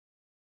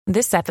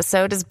This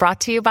episode is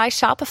brought to you by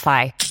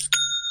Shopify.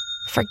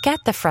 Forget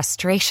the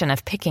frustration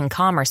of picking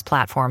commerce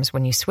platforms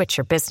when you switch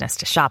your business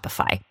to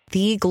Shopify,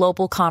 the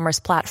global commerce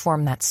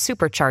platform that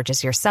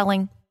supercharges your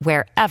selling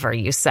wherever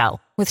you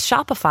sell. With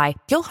Shopify,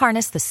 you'll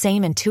harness the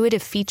same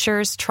intuitive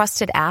features,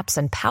 trusted apps,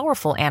 and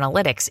powerful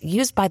analytics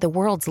used by the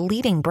world's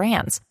leading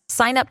brands.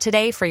 Sign up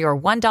today for your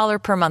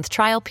 $1 per month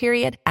trial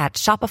period at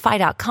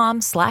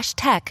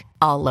shopify.com/tech,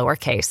 all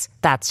lowercase.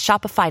 That's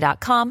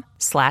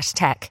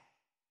shopify.com/tech.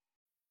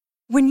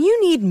 When you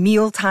need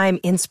mealtime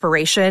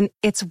inspiration,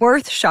 it's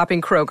worth shopping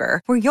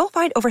Kroger, where you'll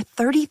find over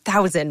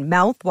 30,000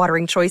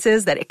 mouth-watering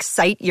choices that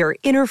excite your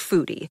inner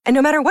foodie. And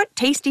no matter what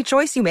tasty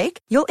choice you make,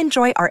 you'll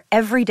enjoy our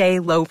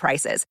everyday low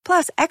prices,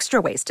 plus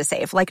extra ways to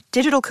save, like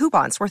digital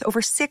coupons worth over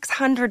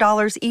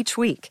 $600 each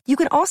week. You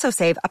can also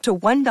save up to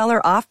 $1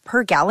 off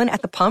per gallon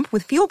at the pump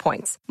with fuel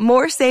points.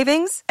 More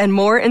savings and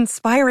more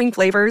inspiring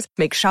flavors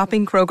make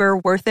shopping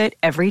Kroger worth it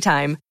every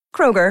time.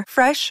 Kroger,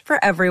 fresh for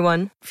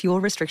everyone.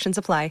 Fuel restrictions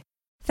apply.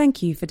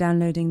 Thank you for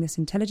downloading this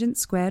Intelligence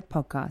Squared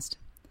podcast.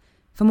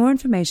 For more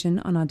information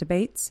on our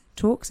debates,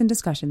 talks and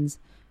discussions,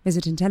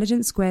 visit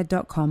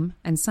intelligencesquared.com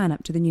and sign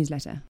up to the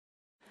newsletter.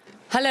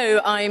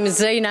 Hello, I'm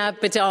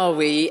Zainab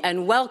Badawi,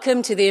 and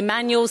welcome to the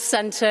Emmanuel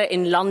Centre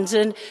in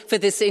London for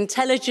this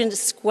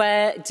Intelligence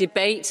Square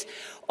debate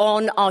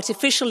on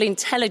artificial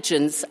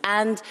intelligence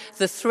and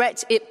the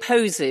threat it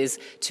poses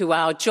to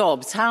our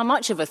jobs, how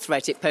much of a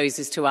threat it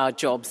poses to our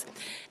jobs.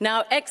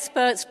 Now,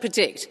 experts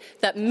predict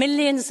that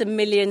millions and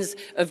millions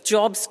of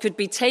jobs could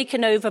be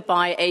taken over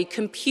by a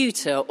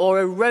computer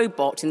or a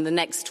robot in the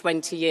next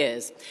 20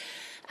 years.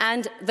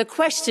 And the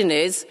question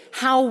is,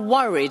 how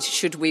worried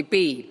should we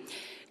be?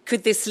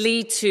 Could this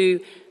lead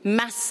to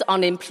mass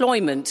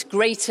unemployment,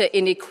 greater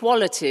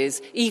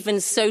inequalities,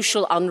 even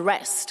social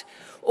unrest?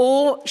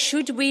 Or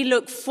should we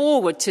look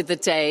forward to the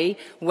day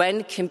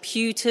when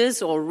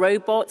computers or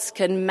robots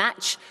can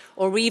match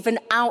or even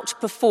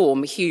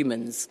outperform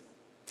humans?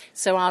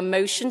 So our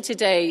motion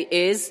today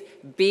is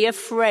be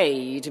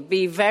afraid,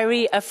 be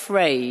very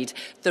afraid.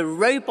 The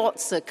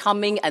robots are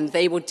coming and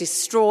they will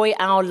destroy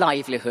our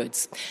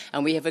livelihoods.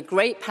 And we have a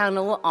great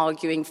panel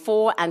arguing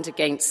for and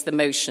against the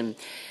motion.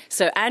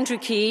 So Andrew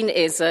Keen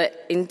is an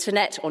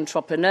internet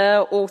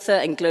entrepreneur, author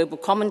and global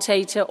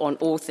commentator on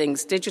all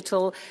things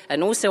digital,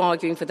 and also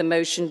arguing for the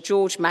motion,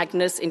 George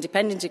Magnus,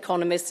 independent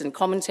economist and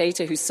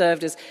commentator who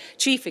served as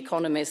chief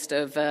economist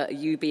of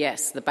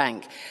UBS, the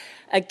bank.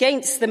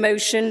 Against the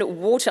motion,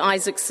 Walter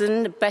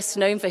Isaacson, best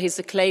known for his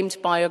acclaimed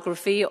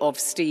biography of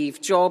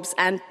Steve Jobs,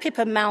 and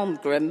Pippa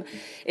Malmgren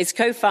is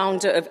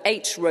co-founder of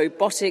H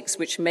Robotics,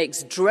 which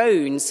makes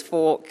drones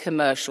for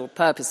commercial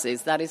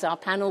purposes. That is our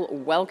panel.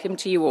 Welcome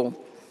to you all.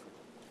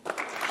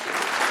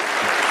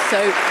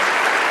 So,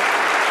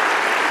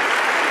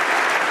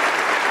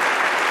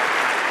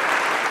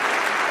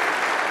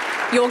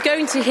 you're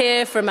going to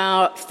hear from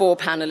our four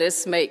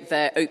panellists make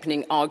their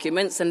opening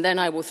arguments, and then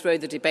I will throw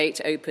the debate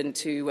open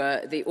to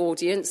the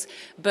audience.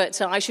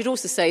 But I should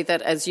also say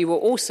that as you were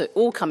also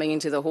all coming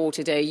into the hall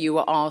today, you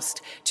were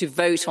asked to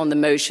vote on the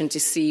motion to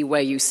see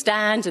where you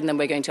stand, and then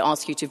we're going to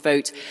ask you to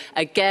vote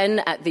again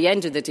at the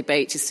end of the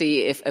debate to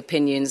see if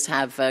opinions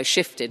have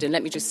shifted. And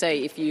let me just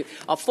say, if you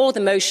are for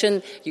the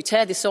motion, you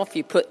tear this off,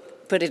 you put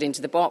it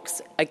into the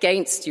box.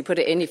 Against, you put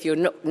it in. If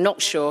you're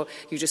not sure,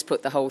 you just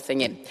put the whole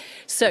thing in.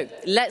 So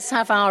let's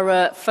have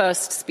our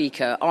first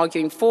speaker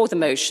arguing for the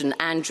motion,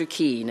 Andrew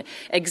Keen,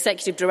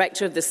 Executive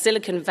Director of the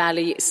Silicon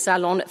Valley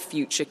Salon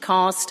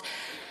Futurecast.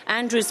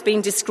 Andrew's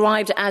been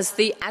described as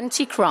the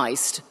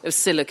Antichrist of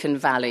Silicon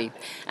Valley.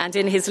 And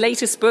in his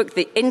latest book,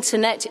 The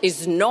Internet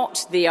is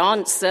Not the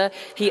Answer,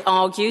 he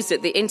argues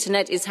that the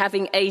Internet is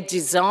having a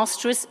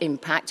disastrous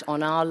impact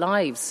on our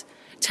lives.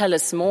 Tell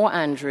us more,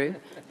 Andrew.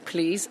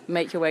 Please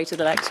make your way to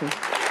the lectern.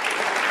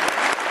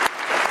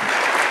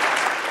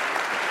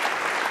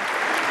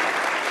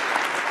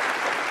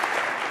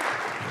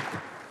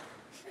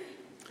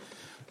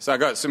 So I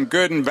got some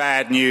good and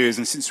bad news,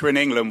 and since we're in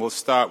England, we'll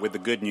start with the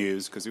good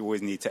news, because we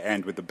always need to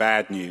end with the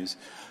bad news.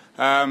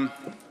 The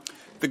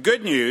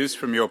good news,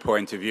 from your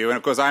point of view, and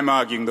of course I'm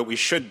arguing that we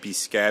should be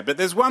scared, but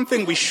there's one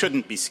thing we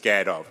shouldn't be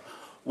scared of.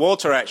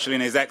 Walter, actually,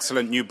 in his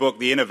excellent new book,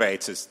 The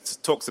Innovators,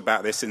 talks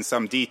about this in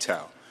some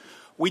detail.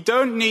 We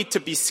don't need to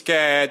be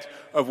scared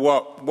of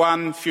what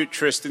one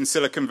futurist in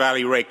Silicon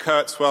Valley, Ray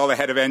Kurzweil, the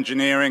head of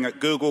engineering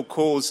at Google,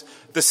 calls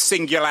the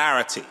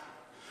singularity.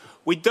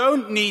 We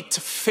don't need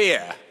to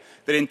fear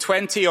that in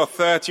 20 or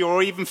 30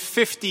 or even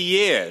 50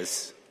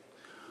 years,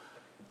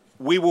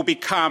 we will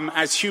become,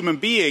 as human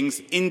beings,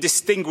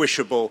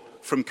 indistinguishable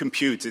from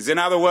computers. In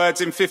other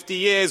words, in 50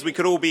 years, we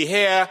could all be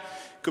here.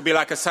 It could be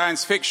like a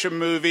science fiction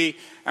movie,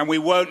 and we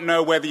won't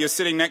know whether you're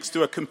sitting next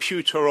to a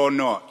computer or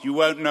not. You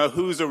won't know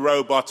who's a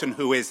robot and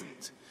who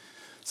isn't.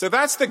 So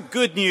that's the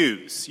good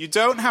news. You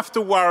don't have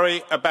to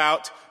worry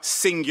about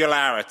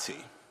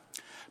singularity.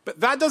 But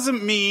that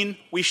doesn't mean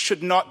we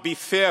should not be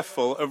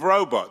fearful of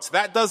robots.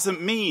 That doesn't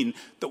mean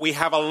that we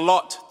have a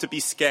lot to be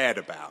scared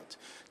about.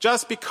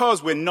 Just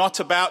because we're not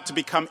about to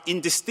become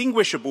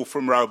indistinguishable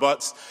from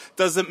robots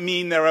doesn't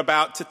mean they're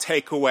about to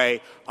take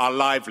away our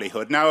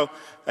livelihood. Now,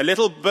 a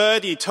little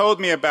birdie told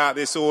me about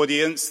this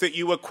audience that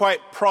you were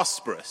quite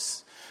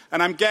prosperous.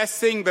 And I'm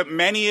guessing that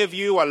many of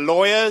you are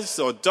lawyers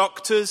or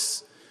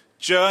doctors,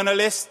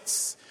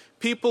 journalists,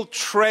 people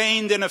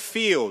trained in a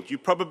field. You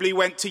probably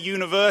went to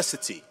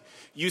university.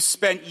 You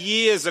spent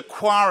years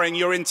acquiring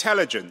your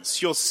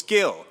intelligence, your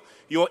skill,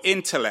 your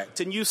intellect,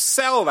 and you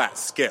sell that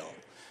skill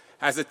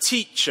as a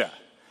teacher,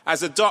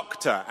 as a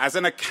doctor, as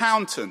an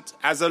accountant,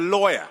 as a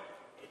lawyer.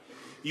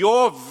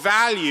 Your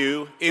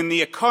value in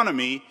the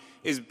economy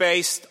is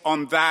based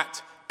on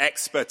that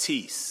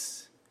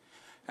expertise.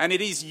 And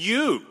it is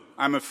you,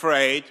 I'm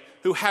afraid,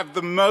 who have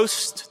the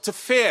most to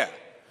fear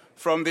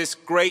from this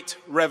great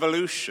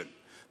revolution,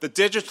 the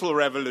digital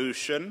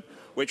revolution,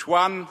 which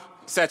one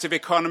set of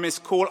economists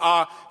call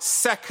our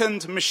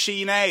second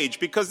machine age,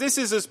 because this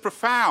is as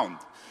profound,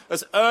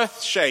 as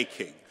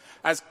earth-shaking,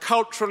 as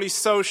culturally,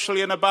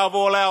 socially, and above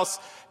all else,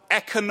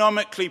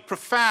 economically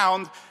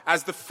profound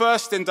as the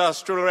first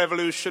industrial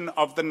revolution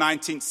of the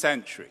 19th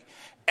century.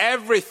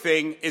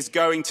 Everything is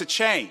going to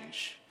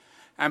change.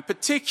 And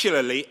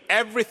particularly,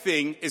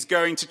 everything is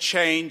going to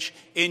change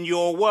in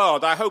your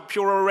world. I hope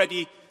you're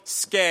already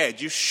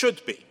scared. You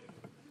should be.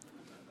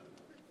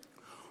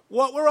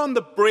 What we're on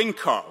the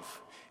brink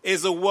of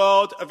is a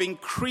world of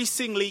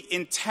increasingly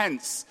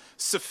intense,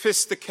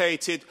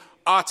 sophisticated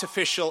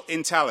artificial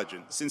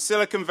intelligence. In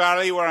Silicon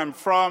Valley, where I'm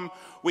from,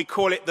 we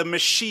call it the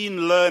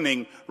machine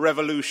learning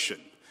revolution.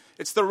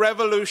 It's the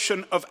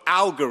revolution of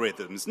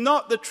algorithms,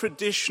 not the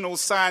traditional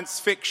science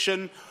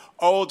fiction,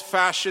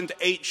 old-fashioned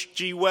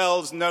H.G.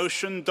 Wells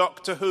notion,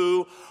 Doctor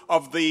Who,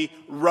 of the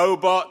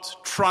robot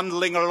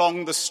trundling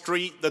along the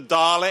street, the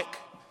Dalek.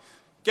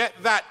 Get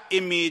that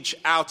image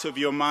out of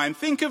your mind.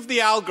 Think of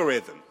the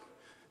algorithm.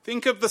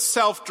 Think of the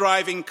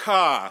self-driving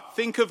car.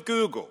 Think of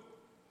Google.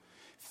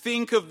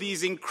 Think of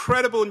these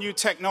incredible new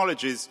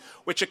technologies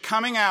which are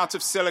coming out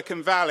of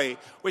Silicon Valley,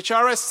 which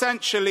are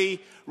essentially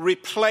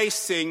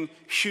replacing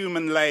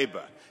human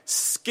labor,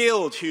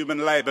 skilled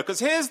human labor. Because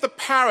here's the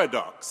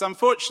paradox.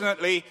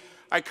 Unfortunately,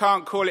 I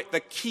can't call it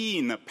the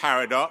Keen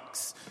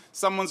paradox.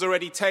 Someone's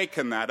already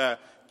taken that, a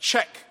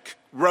Czech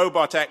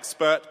robot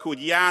expert called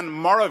Jan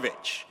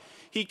Morovich.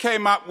 He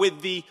came up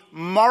with the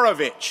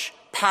Morovich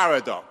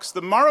paradox.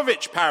 The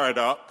Morovich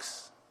paradox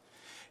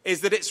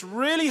is that it's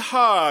really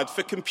hard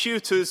for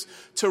computers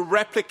to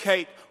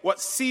replicate what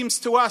seems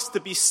to us to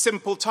be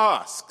simple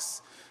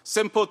tasks.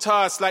 Simple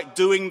tasks like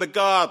doing the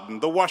garden,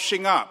 the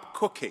washing up,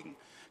 cooking,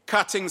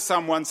 cutting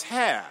someone's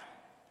hair.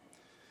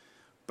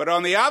 But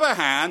on the other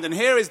hand, and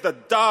here is the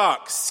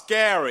dark,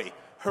 scary,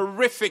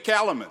 horrific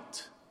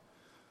element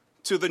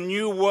to the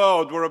new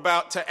world we're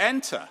about to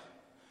enter,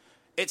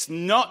 it's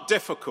not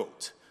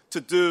difficult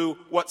to do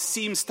what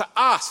seems to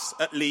us,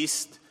 at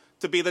least,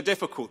 to be the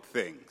difficult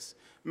things.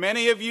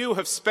 Many of you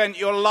have spent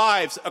your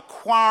lives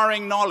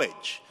acquiring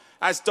knowledge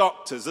as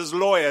doctors, as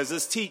lawyers,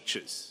 as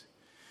teachers.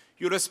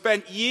 You'll have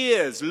spent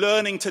years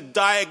learning to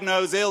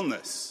diagnose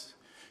illness.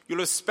 You'll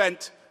have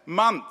spent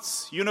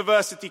months,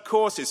 university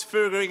courses,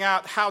 figuring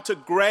out how to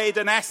grade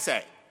an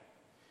essay.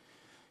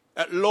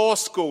 At law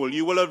school,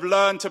 you will have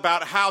learned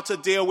about how to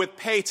deal with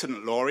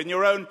patent law in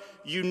your own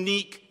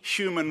unique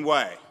human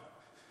way.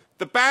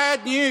 The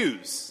bad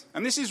news,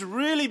 and this is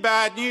really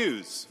bad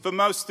news for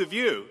most of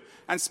you,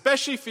 and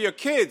especially for your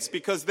kids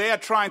because they are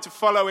trying to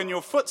follow in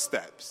your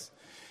footsteps,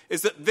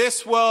 is that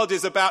this world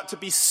is about to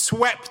be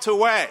swept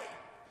away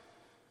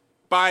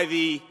by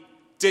the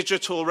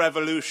digital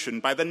revolution,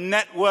 by the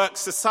network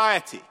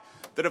society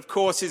that, of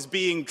course, is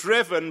being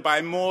driven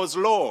by Moore's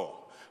law,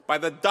 by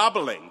the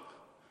doubling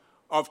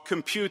of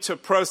computer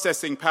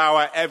processing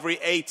power every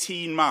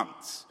 18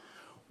 months.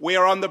 We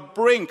are on the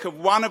brink of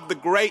one of the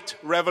great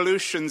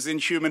revolutions in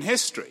human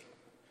history.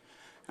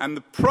 And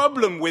the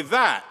problem with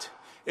that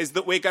is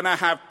that we're going to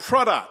have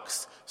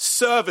products,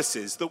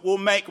 services that will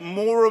make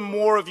more and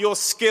more of your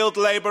skilled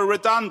labor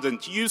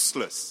redundant,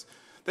 useless.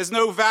 There's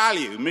no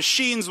value.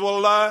 Machines will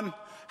learn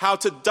how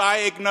to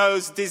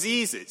diagnose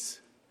diseases.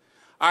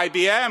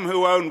 IBM,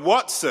 who own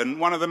Watson,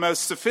 one of the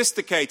most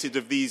sophisticated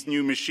of these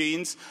new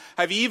machines,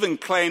 have even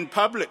claimed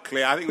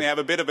publicly, I think they have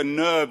a bit of a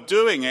nerve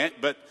doing it,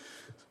 but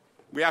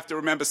we have to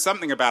remember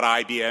something about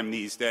IBM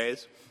these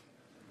days.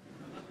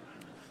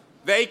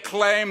 They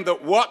claim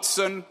that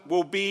Watson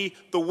will be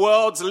the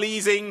world's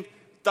leading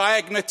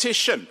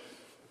diagnostician.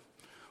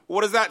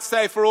 What does that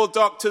say for all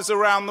doctors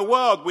around the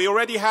world? We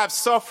already have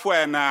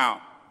software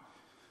now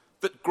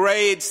that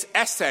grades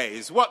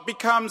essays. What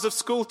becomes of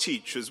school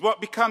teachers?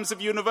 What becomes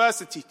of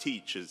university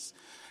teachers?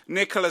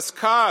 Nicholas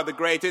Carr, the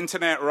great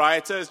internet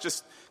writer, has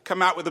just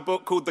come out with a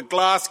book called The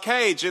Glass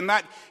Cage, in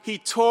that he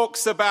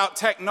talks about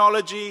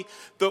technology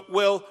that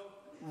will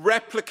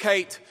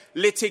replicate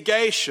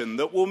litigation,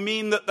 that will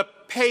mean that the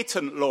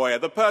patent lawyer,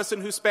 the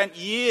person who spent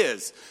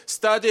years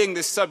studying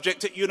this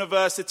subject at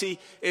university,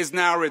 is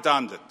now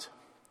redundant.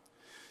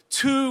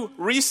 2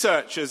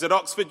 researchers at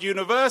Oxford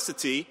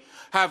University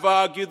have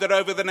argued that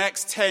over the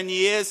next 10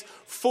 years,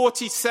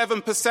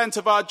 47%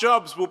 of our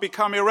jobs will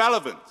become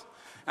irrelevant.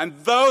 And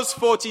those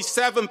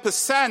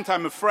 47%,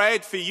 I'm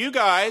afraid, for you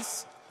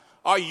guys,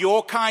 are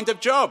your kind of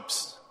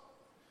jobs.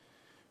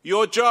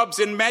 Your jobs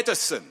in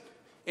medicine,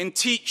 in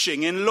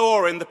teaching, in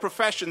law, in the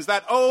professions,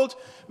 that old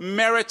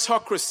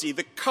meritocracy,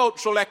 the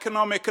cultural,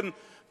 economic, and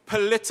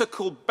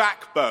political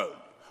backbone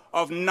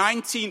of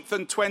 19th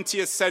and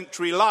 20th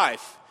century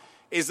life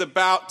is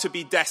about to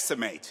be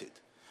decimated.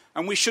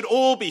 And we should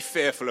all be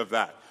fearful of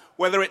that.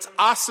 Whether it's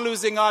us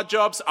losing our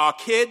jobs, our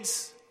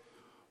kids,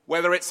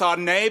 whether it's our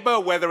neighbor,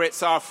 whether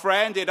it's our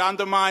friend, it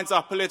undermines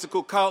our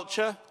political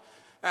culture.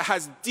 It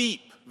has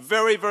deep,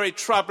 very, very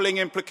troubling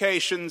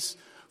implications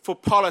for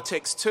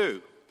politics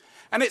too.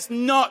 And it's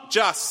not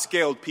just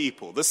skilled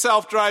people. The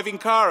self-driving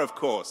car, of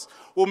course,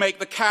 will make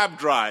the cab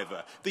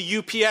driver, the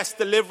UPS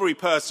delivery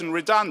person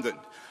redundant.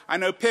 I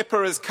know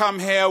Pippa has come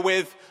here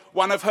with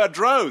one of her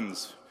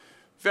drones.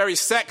 Very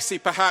sexy,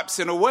 perhaps,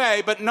 in a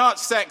way, but not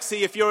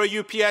sexy if you're a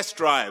UPS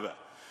driver.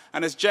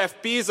 And as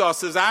Jeff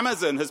Bezos of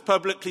Amazon has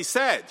publicly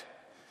said,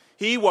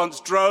 he wants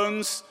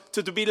drones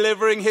to be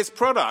delivering his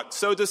product.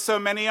 So do so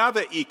many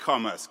other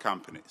e-commerce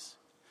companies.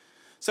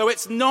 So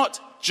it's not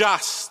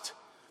just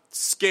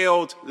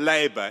skilled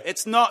labor.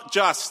 It's not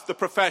just the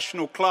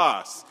professional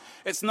class.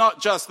 It's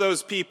not just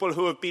those people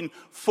who have been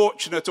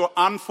fortunate or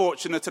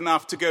unfortunate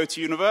enough to go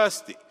to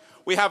university.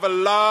 We have a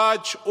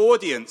large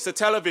audience, a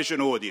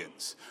television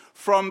audience,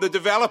 from the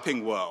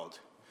developing world.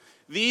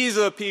 These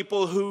are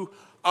people who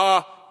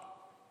are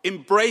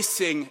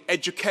embracing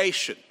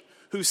education,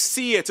 who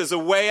see it as a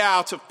way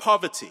out of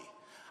poverty.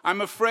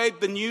 I'm afraid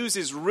the news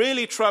is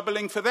really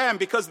troubling for them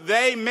because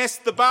they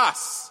missed the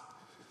bus.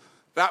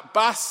 That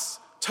bus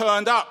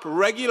turned up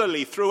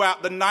regularly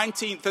throughout the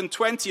 19th and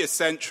 20th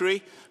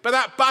century, but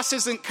that bus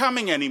isn't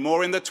coming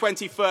anymore in the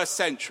 21st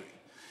century.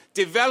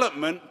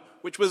 Development,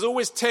 which was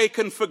always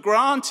taken for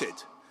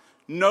granted,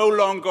 no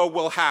longer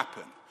will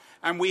happen.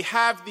 And we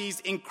have these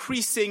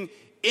increasing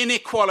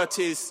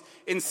inequalities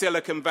in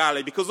Silicon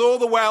Valley because all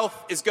the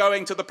wealth is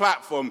going to the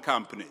platform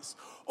companies.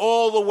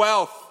 All the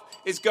wealth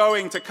is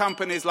going to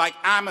companies like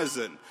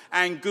Amazon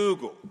and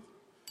Google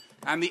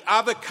and the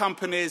other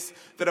companies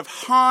that have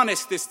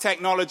harnessed this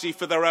technology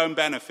for their own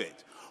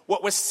benefit.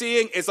 What we're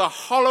seeing is a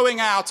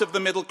hollowing out of the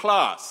middle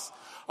class,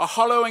 a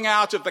hollowing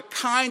out of the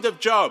kind of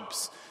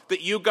jobs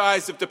that you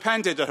guys have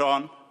depended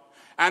on,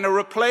 and a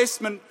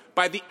replacement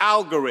by the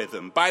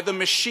algorithm, by the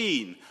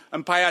machine,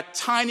 and by a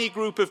tiny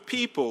group of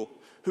people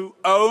who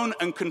own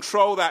and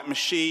control that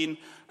machine.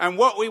 And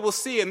what we will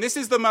see, and this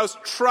is the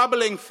most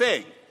troubling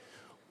thing,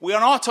 we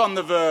are not on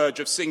the verge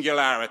of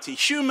singularity.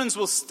 Humans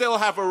will still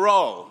have a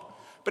role,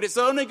 but it's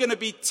only going to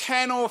be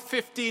 10 or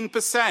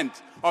 15%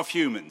 of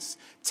humans,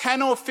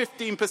 10 or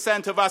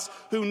 15% of us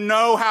who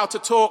know how to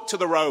talk to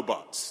the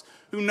robots,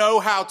 who know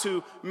how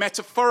to,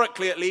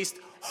 metaphorically at least,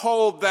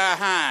 hold their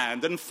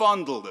hand and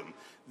fondle them.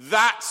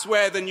 That's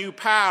where the new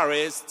power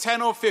is,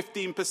 10 or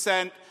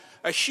 15%,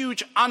 a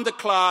huge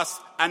underclass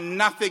and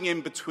nothing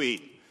in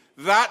between.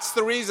 That's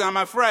the reason, I'm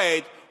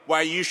afraid,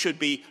 why you should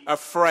be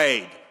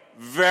afraid,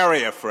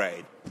 very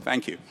afraid.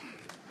 Thank you.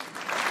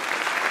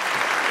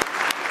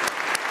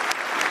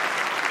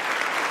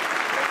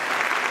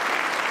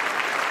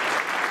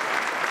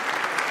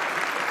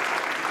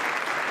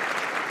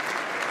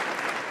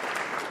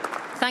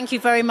 Thank you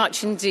very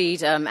much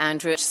indeed,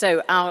 Andrew.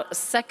 So our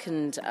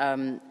second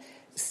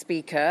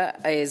speaker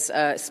is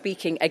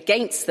speaking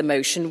against the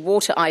motion,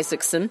 Walter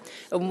Isaacson.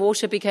 And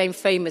Walter became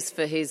famous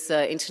for his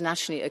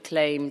internationally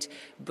acclaimed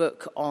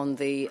book on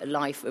the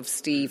life of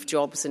Steve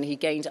Jobs, and he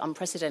gained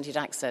unprecedented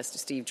access to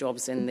Steve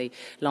Jobs in the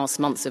last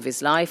months of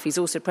his life. He's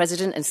also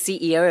president and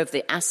CEO of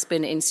the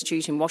Aspen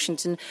Institute in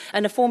Washington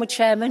and a former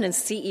chairman and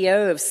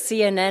CEO of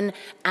CNN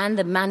and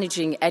the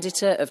managing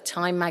editor of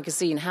Time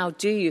magazine. How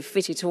do you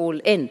fit it all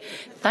in?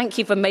 Thank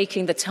you for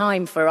making the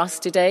time for us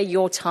today.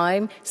 Your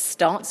time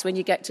starts when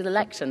you get to the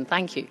lectern.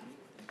 Thank you.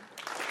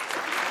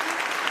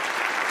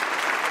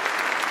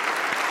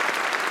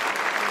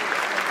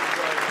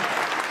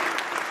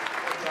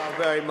 Thank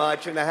you very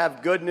much. And I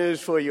have good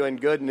news for you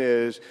and good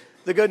news.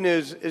 The good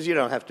news is you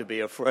don't have to be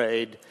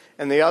afraid.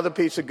 And the other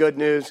piece of good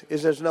news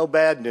is there's no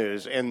bad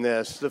news in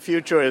this. The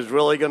future is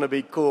really going to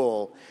be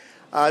cool.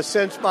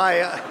 Since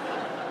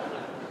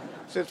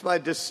my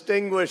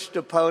distinguished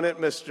opponent,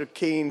 Mr.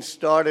 Keynes,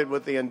 started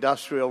with the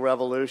Industrial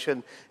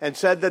Revolution and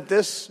said that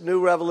this new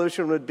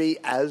revolution would be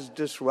as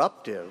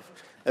disruptive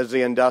as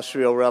the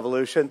Industrial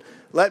Revolution,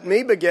 let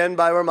me begin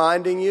by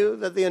reminding you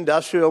that the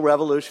Industrial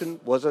Revolution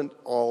wasn't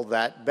all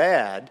that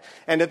bad.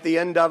 And at the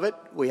end of it,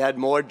 we had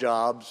more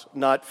jobs,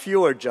 not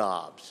fewer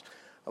jobs.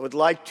 I would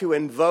like to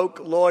invoke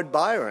Lord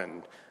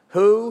Byron,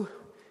 who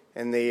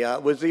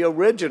was the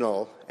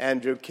original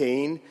Andrew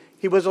Keen.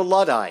 He was a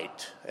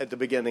Luddite at the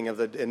beginning of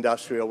the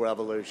Industrial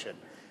Revolution.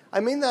 I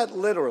mean that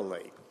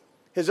literally.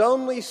 His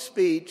only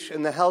speech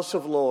in the House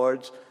of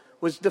Lords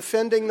was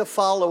defending the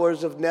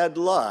followers of Ned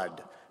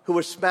Ludd, who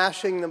were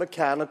smashing the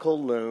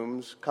mechanical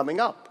looms coming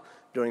up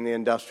during the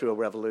Industrial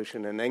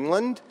Revolution in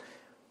England,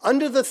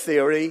 under the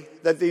theory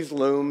that these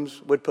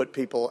looms would put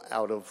people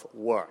out of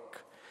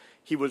work.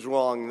 He was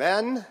wrong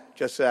then,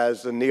 just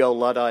as the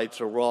neo-Luddites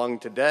are wrong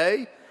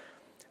today.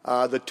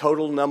 The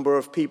total number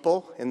of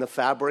people in the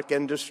fabric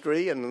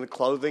industry and in the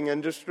clothing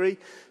industry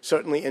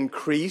certainly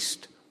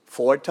increased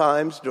 4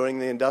 times during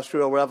the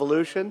Industrial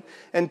Revolution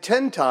and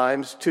 10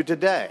 times to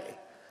today.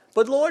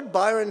 But Lord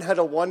Byron had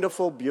a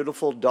wonderful,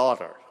 beautiful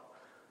daughter.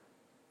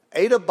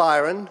 Ada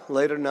Byron,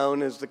 later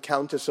known as the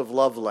Countess of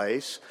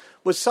Lovelace,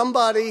 was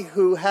somebody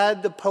who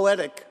had the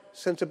poetic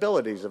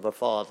sensibilities of her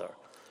father.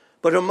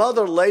 But her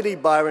mother, Lady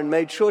Byron,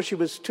 made sure she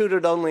was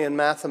tutored only in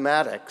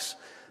mathematics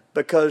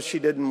because she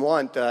didn't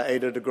want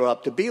Ada to grow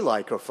up to be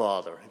like her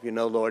father. If you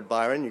know Lord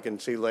Byron, you can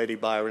see Lady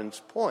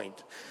Byron's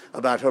point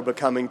about her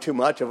becoming too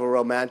much of a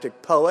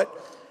romantic poet.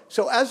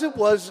 So as it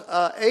was,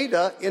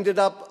 Ada ended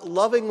up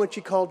loving what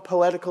she called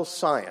poetical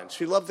science.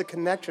 She loved the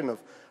connection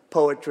of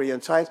poetry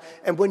and science.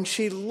 And when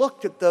she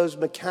looked at those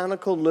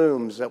mechanical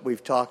looms that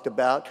we've talked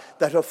about,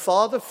 that her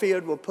father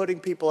feared were putting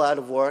people out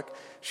of work,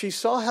 she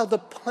saw how the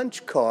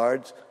punch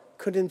cards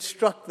could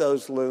instruct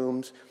those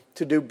looms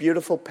to do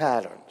beautiful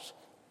patterns.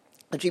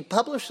 And she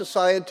published a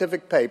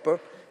scientific paper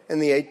in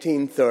the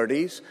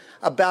 1830s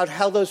about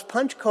how those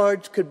punch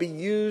cards could be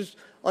used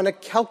on a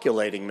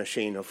calculating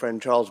machine her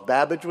friend Charles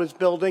Babbage was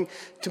building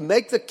to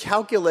make the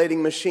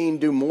calculating machine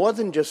do more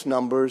than just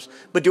numbers,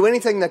 but do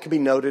anything that could be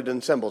noted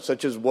in symbols,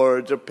 such as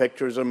words or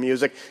pictures or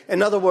music.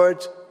 In other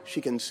words,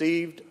 she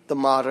conceived the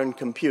modern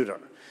computer.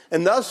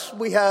 And thus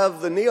we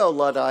have the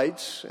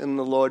neo-Luddites in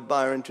the Lord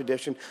Byron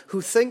tradition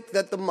who think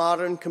that the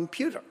modern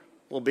computer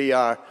will be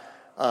our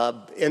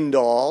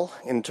end-all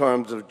in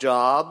terms of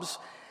jobs,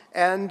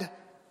 and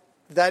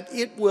that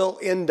it will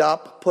end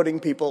up putting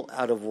people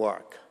out of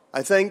work.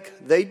 I think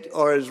they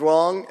are as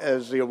wrong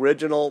as the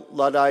original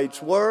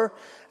Luddites were.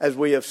 As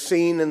we have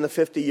seen in the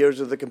 50 years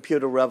of the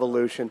computer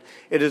revolution,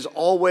 it has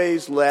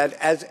always led,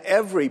 as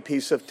every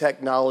piece of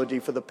technology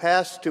for the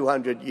past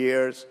 200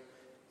 years,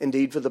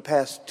 indeed for the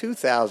past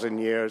 2,000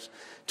 years,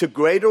 to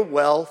greater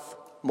wealth,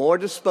 more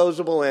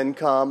disposable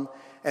income,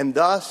 and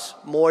thus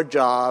more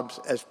jobs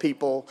as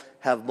people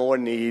have more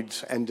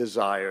needs and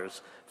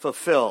desires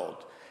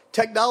fulfilled.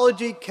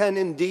 Technology can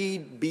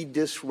indeed be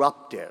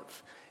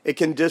disruptive. It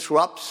can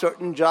disrupt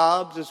certain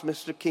jobs, as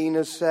Mr. Keene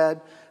has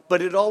said,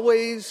 but it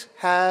always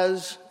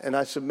has, and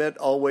I submit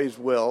always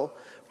will,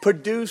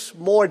 produce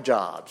more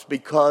jobs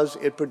because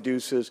it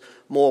produces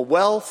more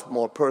wealth,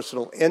 more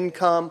personal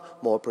income,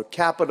 more per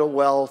capita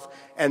wealth,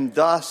 and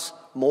thus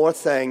more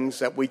things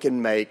that we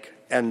can make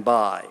and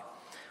buy.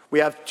 We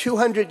have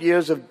 200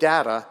 years of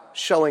data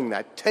showing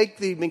that. Take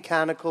the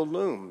mechanical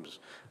looms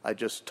I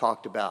just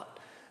talked about.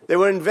 They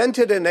were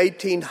invented in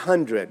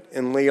 1800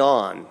 in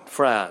Lyon,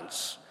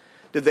 France.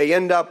 Did they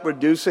end up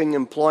reducing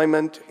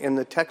employment in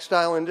the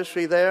textile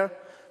industry there?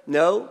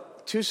 No.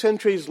 2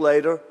 centuries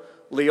later,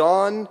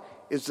 Lyon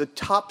is the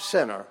top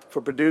center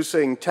for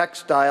producing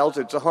textiles.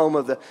 It's a home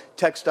of the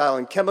Textile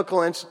and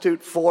Chemical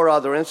Institute, 4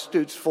 other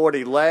institutes,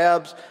 40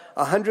 labs,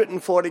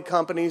 140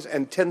 companies,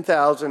 and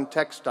 10,000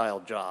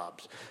 textile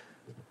jobs.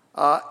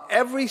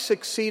 Every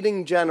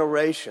succeeding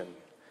generation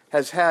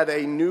has had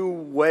a new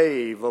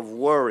wave of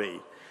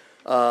worry,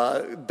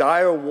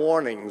 dire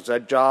warnings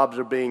that jobs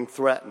are being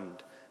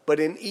threatened. But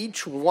in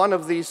each one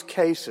of these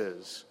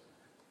cases,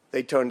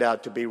 they turned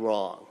out to be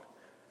wrong.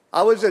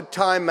 I was at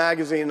Time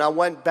magazine, and I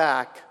went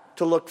back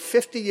to look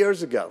 50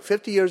 years ago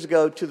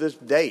to this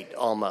date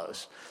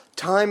almost.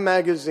 Time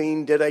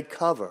magazine did a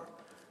cover,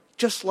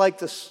 just like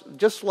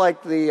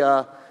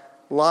the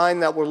line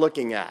that we're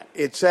looking at.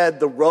 It said,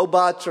 "The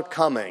robots are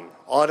coming.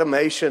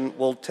 Automation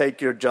will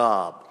take your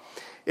job."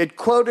 It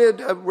quoted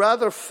a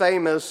rather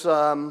famous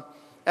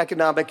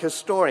economic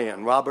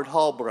historian, Robert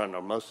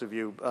Hallbrunner. Most of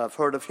you have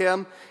heard of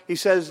him. He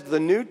says, "The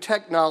new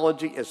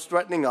technology is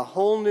threatening a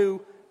whole new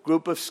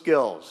group of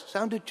skills."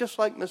 Sounded just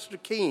like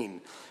Mr.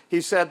 Keene.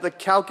 He said the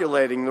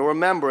calculating, the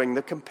remembering,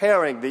 the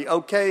comparing, the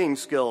okaying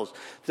skills,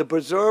 the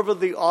preserve of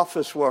the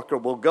office worker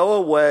will go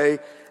away,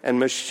 and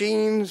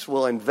machines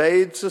will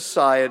invade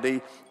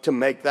society to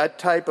make that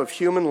type of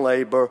human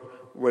labor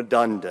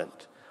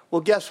redundant.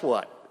 Well, guess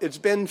what? It's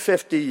been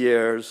 50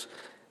 years,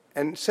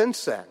 and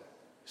since then,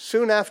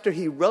 soon after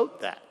he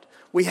wrote that,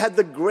 we had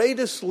the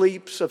greatest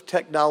leaps of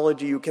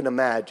technology you can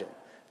imagine.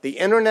 The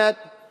internet,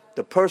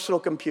 the personal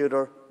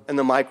computer, and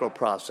the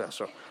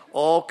microprocessor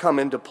all come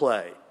into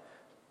play.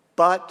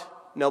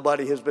 But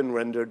nobody has been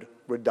rendered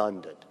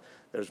redundant.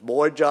 There's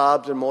more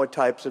jobs and more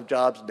types of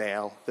jobs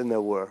now than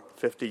there were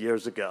 50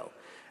 years ago.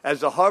 As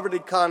the Harvard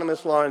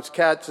economist Lawrence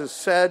Katz has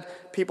said,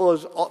 people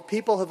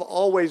have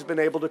always been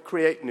able to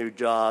create new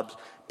jobs.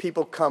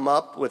 People come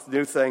up with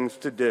new things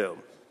to do.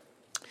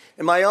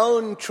 In my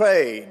own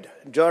trade,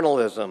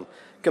 journalism,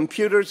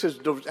 computers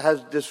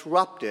has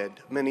disrupted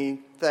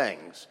many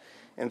things.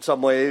 In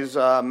some ways,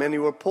 many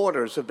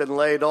reporters have been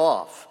laid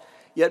off.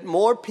 Yet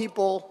more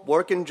people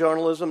work in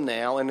journalism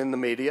now and in the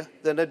media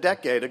than a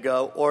decade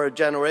ago or a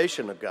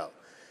generation ago.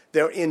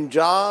 They're in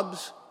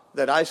jobs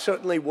that I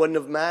certainly wouldn't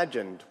have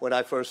imagined when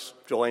I first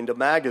joined a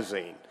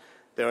magazine.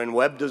 They're in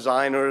web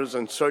designers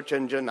and search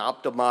engine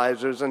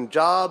optimizers and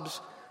jobs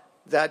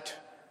that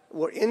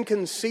were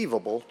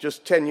inconceivable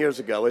just 10 years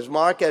ago. As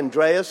Mark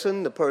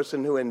Andreessen, the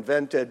person who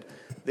invented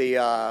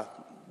the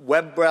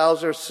web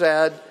browser,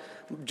 said,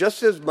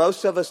 just as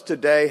most of us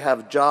today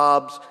have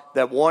jobs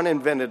that weren't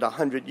invented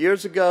 100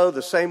 years ago,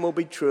 the same will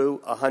be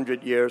true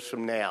 100 years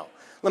from now.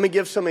 Let me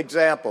give some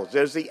examples.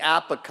 There's the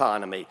app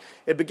economy.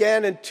 It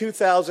began in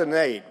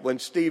 2008 when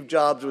Steve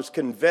Jobs was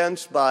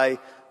convinced by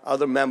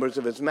other members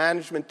of his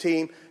management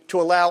team to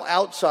allow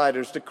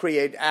outsiders to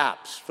create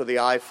apps for the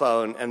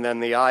iPhone and then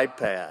the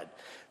iPad.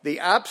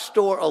 The App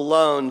Store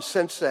alone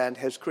since then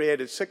has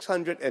created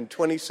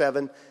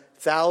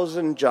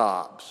 627,000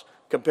 jobs,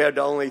 compared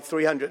to only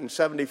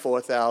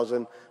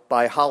 374,000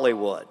 by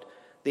Hollywood.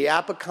 The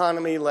app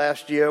economy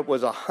last year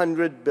was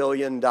 $100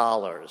 billion,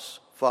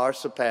 far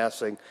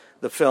surpassing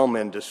the film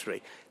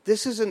industry.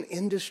 This is an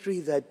industry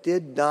that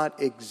did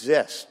not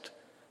exist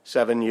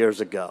 7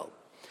 years ago.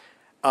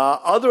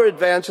 Other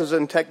advances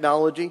in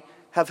technology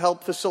have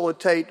helped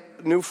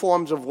facilitate new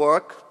forms of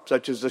work,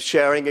 such as the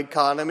sharing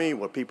economy,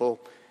 where people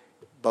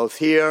both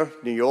here,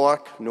 New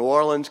York, New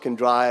Orleans, can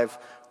drive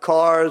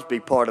cars, be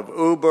part of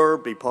Uber,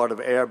 be part of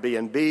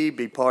Airbnb,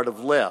 be part of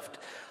Lyft.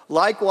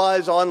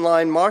 Likewise,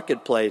 online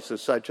marketplaces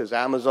such as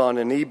Amazon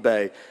and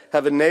eBay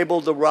have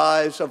enabled the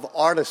rise of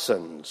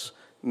artisans,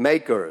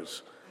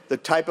 makers, the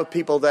type of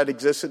people that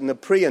existed in the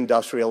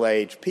pre-industrial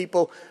age,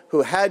 people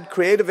who had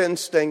creative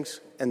instincts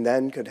and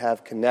then could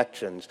have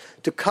connections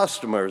to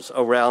customers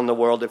around the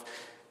world.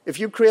 If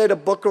you create a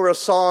book or a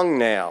song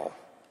now,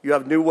 you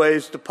have new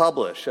ways to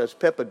publish, as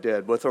Pippa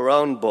did with her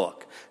own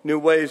book, new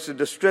ways to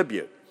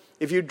distribute.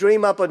 If you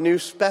dream up a new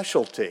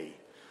specialty,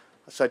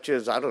 such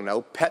as,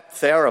 pet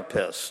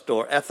therapist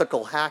or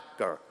ethical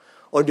hacker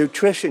or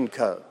nutrition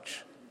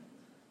coach,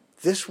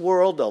 this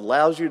world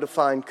allows you to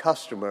find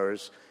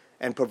customers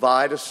and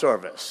provide a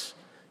service,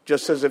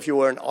 just as if you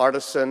were an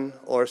artisan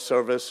or a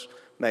service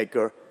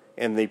maker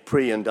in the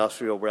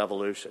pre-industrial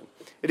revolution.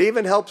 It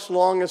even helps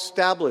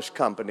long-established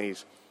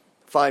companies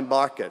find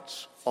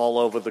markets all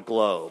over the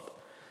globe.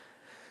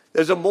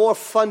 There's a more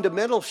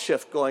fundamental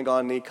shift going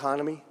on in the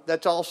economy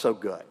that's also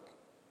good.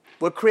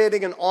 We're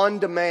creating an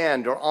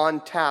on-demand or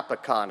on-tap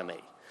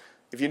economy.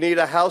 If you need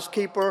a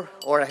housekeeper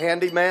or a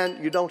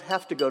handyman, you don't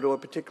have to go to a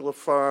particular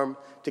firm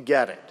to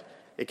get it.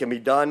 It can be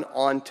done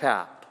on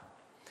tap.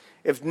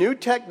 If new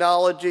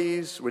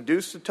technologies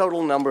reduce the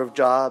total number of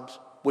jobs,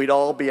 we'd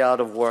all be out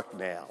of work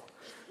now.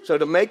 So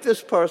to make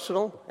this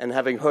personal, and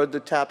having heard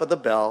the tap of the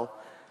bell,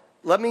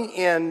 let me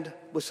end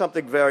with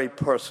something very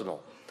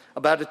personal,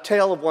 about a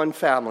tale of one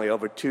family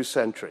over 2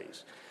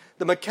 centuries.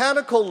 The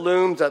mechanical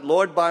looms that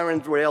Lord Byron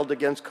railed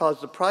against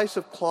caused the price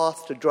of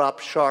cloth to drop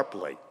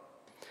sharply.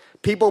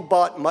 People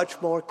bought much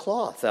more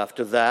cloth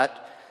after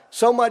that,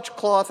 so much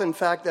cloth, in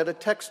fact, that a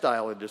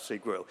textile industry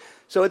grew.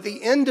 So at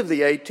the end of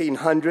the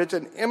 1800s,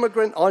 an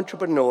immigrant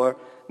entrepreneur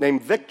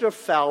named Victor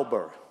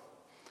Fauber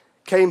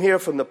came here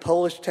from the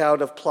Polish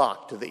town of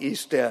Plock to the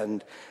East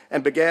End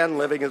and began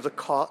living as a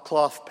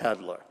cloth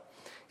peddler.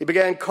 He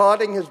began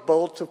carting his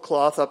bolts of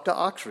cloth up to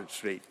Oxford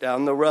Street,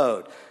 down the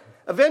road.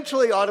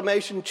 Eventually,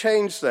 automation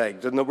changed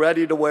things, and the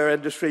ready-to-wear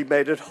industry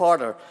made it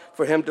harder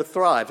for him to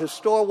thrive. His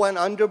store went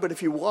under, but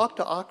if you walk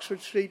to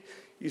Oxford Street,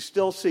 you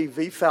still see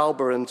V.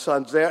 Fauber and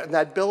Sons there. And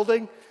that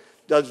building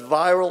does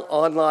viral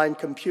online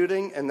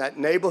computing, and that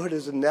neighborhood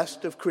is a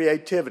nest of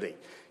creativity.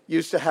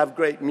 Used to have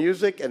great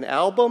music and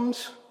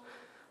albums,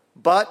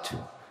 but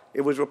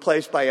it was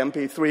replaced by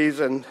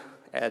MP3s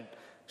and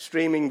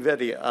streaming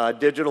video,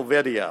 digital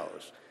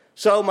videos.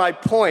 So my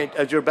point,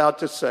 as you're about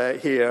to say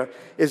here,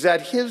 is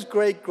that his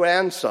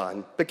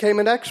great-grandson became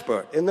an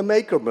expert in the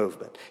maker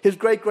movement. His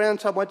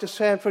great-grandson went to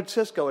San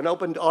Francisco and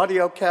opened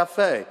Audio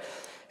Cafe.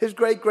 His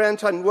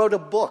great-grandson wrote a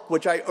book,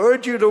 which I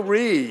urge you to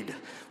read,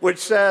 which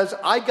says,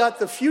 I got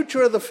the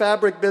future of the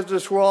fabric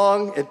business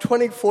wrong. In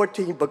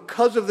 2014,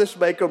 because of this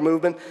maker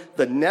movement,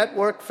 the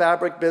network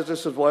fabric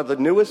business is one of the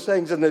newest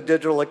things in the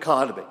digital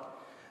economy.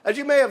 As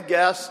you may have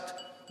guessed,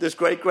 this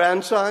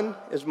great-grandson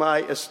is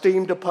my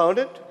esteemed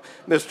opponent,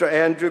 Mr.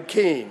 Andrew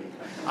Keen.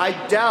 I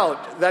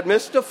doubt that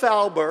Mr.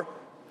 Fauber,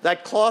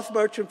 that cloth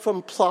merchant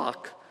from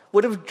Plock,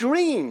 would have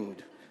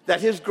dreamed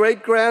that his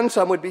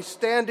great-grandson would be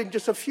standing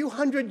just a few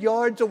hundred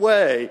yards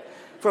away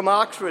from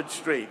Oxford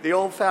Street, the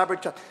old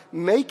fabric shop,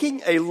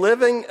 making a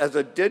living as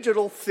a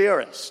digital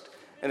theorist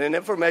and an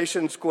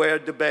information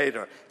squared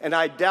debater. And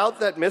I doubt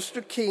that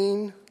Mr.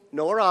 Keen,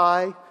 nor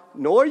I,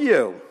 nor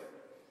you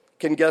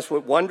can guess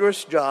what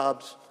wondrous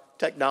jobs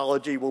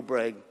technology will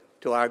bring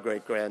to our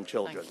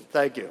great-grandchildren.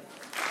 Thank you.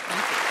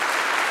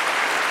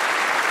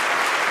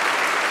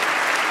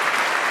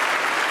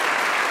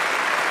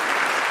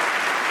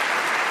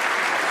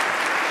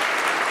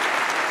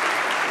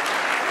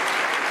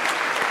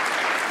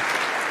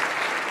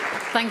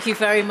 Thank you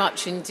very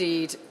much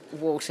indeed,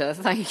 Walter.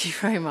 Thank you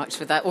very much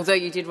for that, although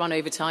you did run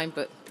over time,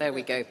 but there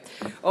we go.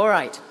 All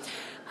right.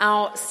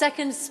 Our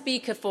second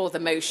speaker for the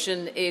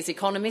motion is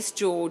economist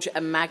George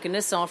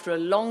Magnus. After a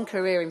long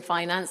career in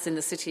finance in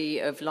the City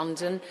of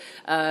London,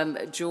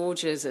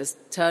 George has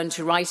turned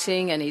to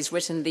writing, and he's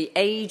written The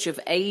Age of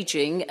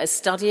Ageing, a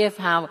study of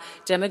how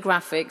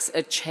demographics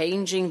are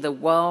changing the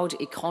world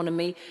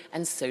economy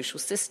and social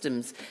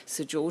systems.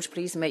 So, George,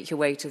 please make your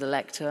way to the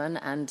lectern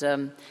and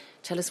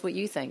tell us what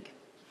you think.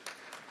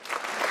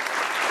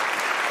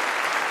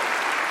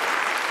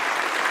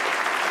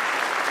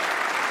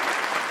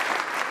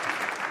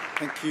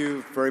 Thank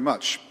you very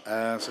much.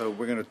 So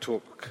we're going to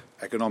talk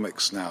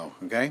economics now,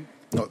 okay?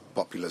 Not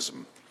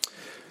populism.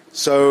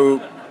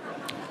 So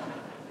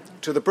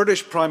to the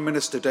British Prime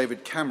Minister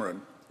David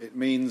Cameron, it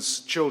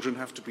means children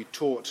have to be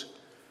taught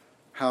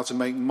how to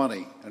make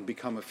money and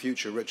become a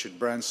future Richard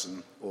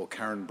Branson or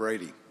Karen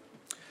Brady.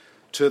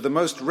 To the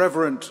Most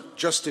Reverend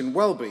Justin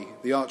Welby,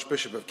 the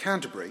Archbishop of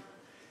Canterbury,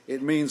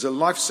 it means a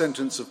life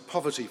sentence of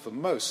poverty for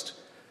most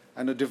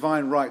and a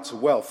divine right to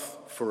wealth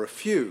for a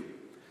few.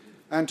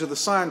 And to the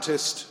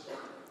scientist,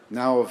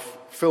 now of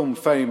film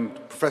fame,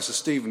 Professor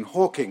Stephen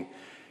Hawking,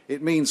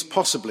 it means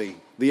possibly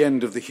the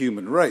end of the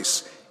human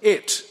race.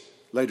 It,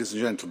 ladies and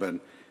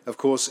gentlemen, of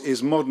course,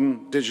 is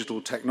modern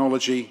digital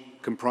technology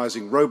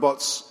comprising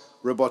robots,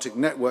 robotic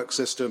network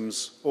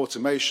systems,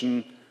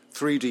 automation,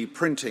 3D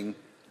printing,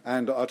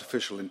 and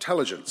artificial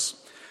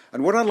intelligence.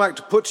 And what I'd like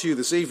to put to you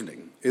this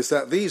evening is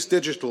that these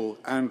digital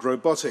and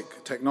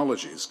robotic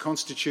technologies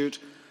constitute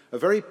a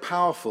very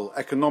powerful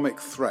economic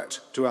threat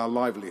to our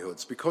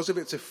livelihoods because of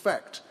its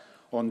effect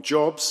on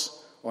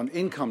jobs, on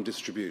income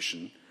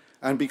distribution,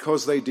 and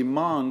because they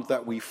demand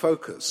that we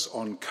focus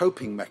on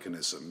coping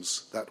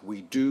mechanisms that we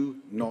do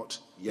not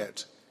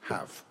yet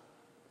have.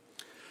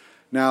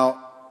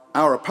 Now,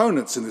 our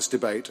opponents in this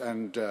debate,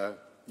 and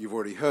you've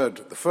already heard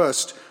the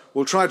first,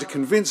 will try to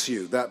convince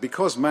you that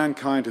because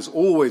mankind has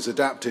always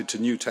adapted to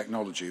new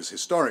technologies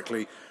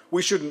historically,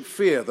 we shouldn't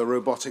fear the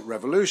robotic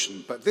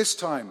revolution. But this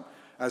time,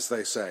 as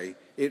they say,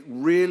 it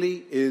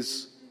really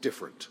is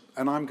different,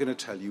 and I'm going to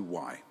tell you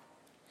why.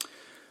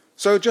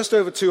 So just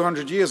over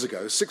 200 years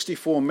ago,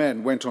 64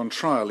 men went on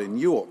trial in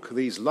York.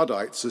 These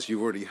Luddites, as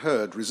you've already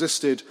heard,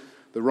 resisted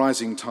the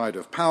rising tide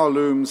of power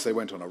looms. They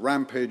went on a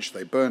rampage.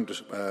 They burned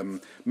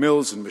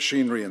mills and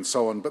machinery and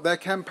so on. But their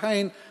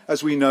campaign,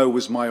 as we know,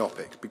 was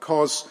myopic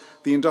because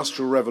the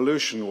Industrial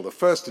Revolution, or the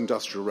first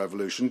Industrial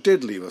Revolution,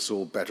 did leave us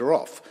all better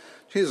off.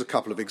 Here's a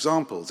couple of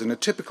examples. In a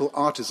typical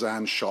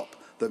artisan shop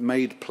that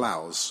made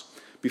ploughs,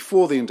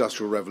 before the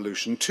Industrial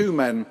Revolution, 2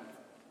 men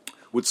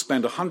would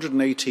spend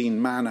 118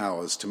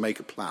 man-hours to make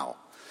a plough.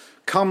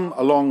 Come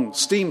along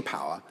steam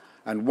power,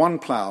 and 1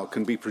 plough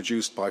can be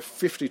produced by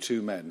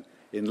 52 men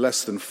in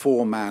less than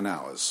 4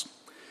 man-hours.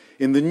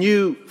 In the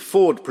new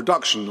Ford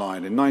production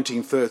line in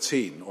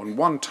 1913, on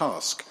one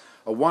task,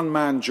 a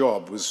 1-man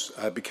job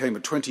became a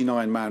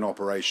 29-man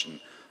operation,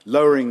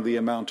 lowering the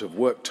amount of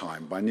work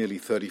time by nearly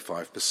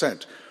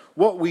 35%.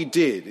 What we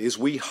did is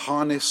we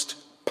harnessed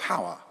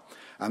power,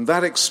 and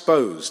that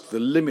exposed the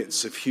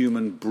limits of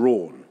human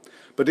brawn.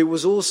 But it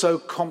was also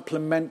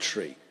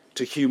complementary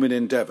to human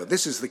endeavour.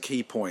 This is the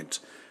key point.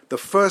 The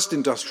first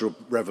Industrial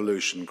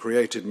Revolution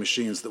created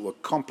machines that were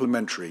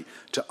complementary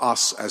to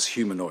us as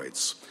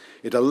humanoids.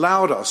 It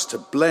allowed us to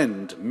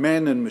blend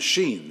men and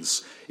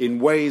machines in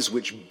ways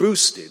which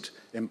boosted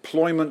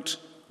employment,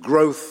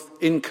 growth,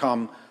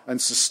 income,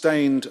 and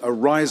sustained a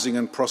rising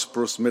and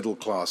prosperous middle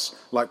class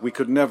like we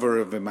could never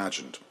have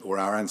imagined, or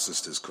our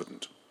ancestors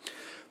couldn't.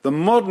 The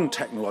modern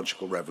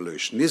technological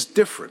revolution is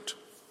different.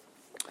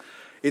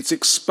 It's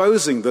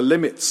exposing the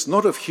limits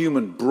not of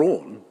human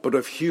brawn, but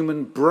of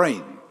human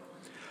brain.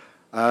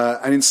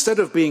 And instead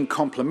of being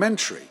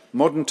complementary,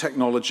 modern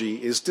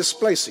technology is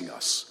displacing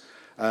us.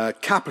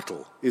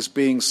 Capital is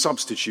being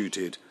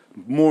substituted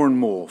more and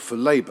more for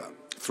labour,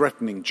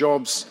 threatening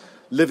jobs,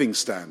 living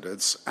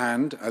standards,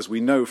 and, as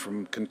we know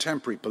from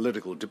contemporary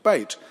political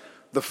debate,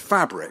 the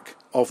fabric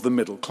of the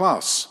middle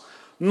class.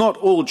 Not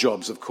all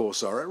jobs, of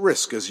course, are at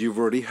risk, as you've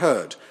already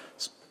heard.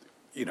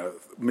 You know,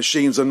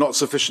 machines are not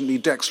sufficiently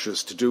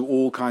dexterous to do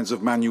all kinds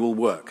of manual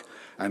work,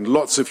 and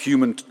lots of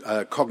human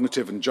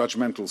cognitive and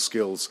judgmental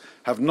skills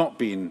have not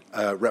been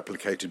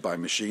replicated by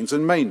machines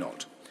and may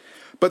not.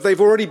 But they've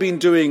already been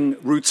doing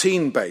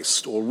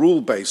routine-based or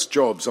rule-based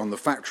jobs on the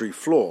factory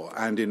floor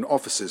and in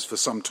offices for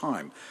some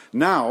time.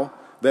 Now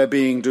they're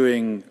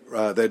doing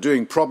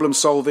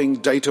problem-solving,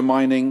 data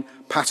mining,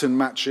 pattern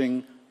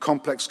matching,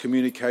 complex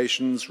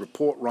communications,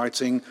 report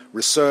writing,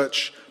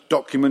 research,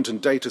 document and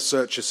data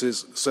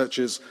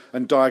searches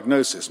and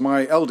diagnosis.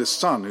 My eldest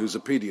son, who's a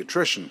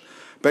paediatrician,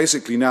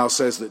 basically now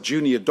says that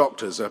junior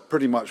doctors are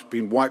pretty much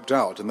been wiped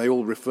out and they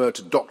all refer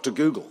to Dr.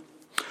 Google.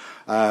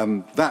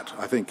 That,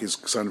 I think, is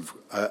sort of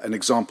an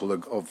example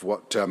of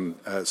what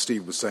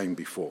Steve was saying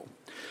before.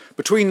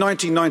 Between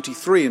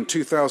 1993 and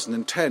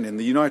 2010 in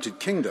the United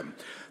Kingdom,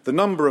 the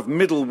number of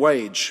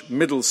middle-wage,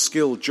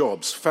 middle-skilled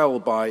jobs fell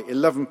by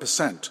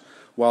 11%,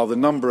 while the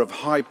number of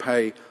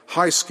high-pay,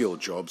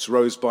 high-skilled jobs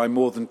rose by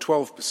more than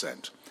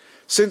 12%.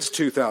 Since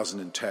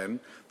 2010,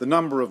 the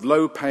number of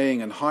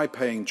low-paying and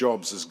high-paying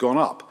jobs has gone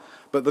up,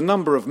 but the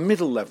number of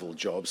middle-level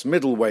jobs,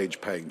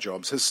 middle-wage paying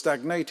jobs, has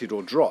stagnated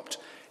or dropped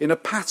in a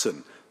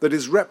pattern that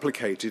is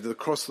replicated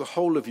across the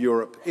whole of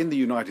Europe, in the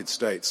United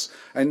States,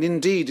 and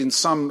indeed in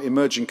some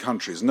emerging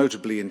countries,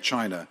 notably in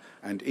China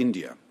and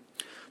India.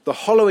 The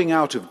hollowing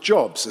out of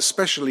jobs,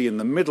 especially in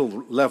the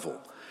middle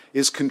level,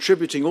 is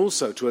contributing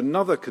also to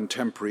another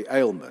contemporary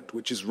ailment,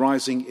 which is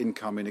rising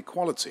income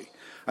inequality.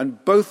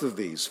 And both of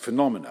these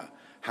phenomena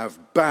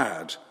have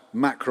bad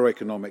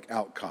macroeconomic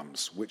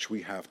outcomes, which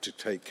we have to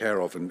take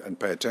care of and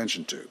pay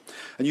attention to.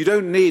 And you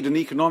don't need an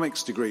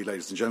economics degree,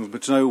 ladies and gentlemen,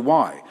 to know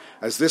why.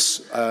 As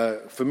this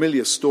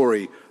familiar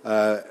story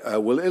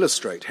will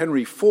illustrate,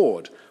 Henry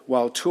Ford,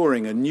 while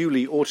touring a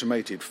newly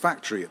automated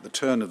factory at the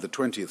turn of the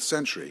 20th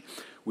century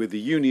with the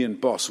union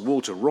boss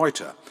Walter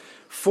Reuter,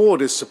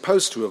 Ford is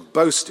supposed to have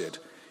boasted,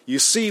 "You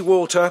see,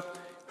 Walter,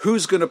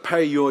 who's going to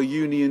pay your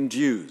union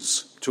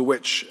dues?" To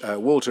which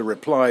Walter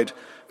replied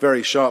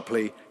very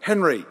sharply,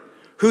 "Henry,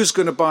 who's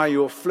going to buy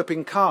your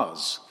flipping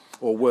cars?"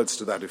 Or words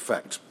to that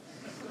effect.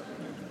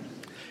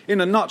 In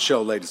a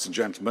nutshell, ladies and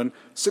gentlemen,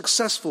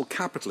 successful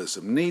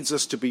capitalism needs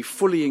us to be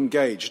fully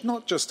engaged,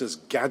 not just as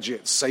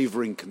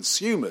gadget-savouring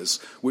consumers,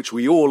 which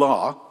we all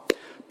are,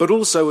 but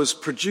also as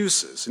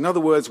producers. In other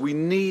words, we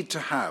need to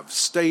have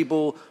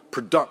stable,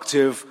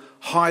 productive,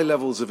 high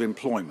levels of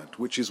employment,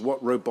 which is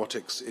what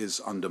robotics is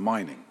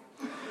undermining.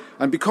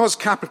 And because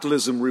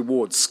capitalism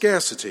rewards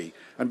scarcity,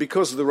 and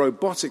because the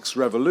robotics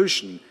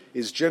revolution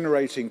is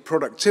generating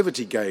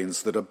productivity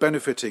gains that are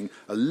benefiting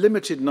a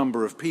limited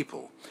number of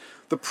people,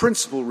 the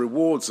principal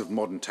rewards of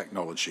modern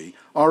technology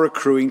are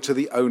accruing to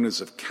the owners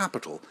of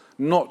capital,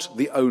 not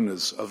the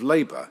owners of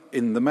labour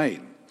in the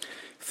main.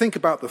 Think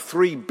about the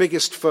three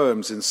biggest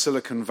firms in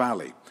Silicon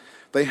Valley.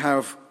 They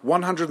have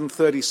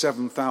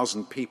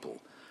 137,000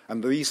 people,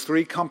 and these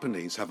three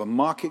companies have a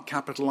market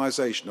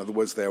capitalization, in other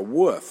words, they're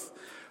worth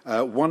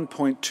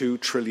 $1.2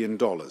 trillion.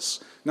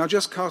 Now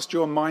just cast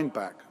your mind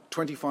back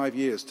 25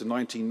 years to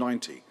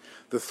 1990.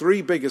 The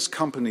three biggest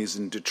companies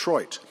in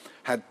Detroit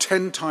had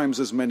 10 times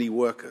as many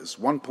workers,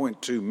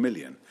 1.2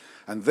 million,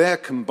 and their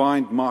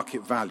combined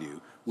market value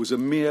was a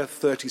mere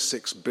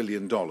 $36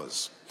 billion.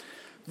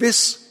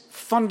 This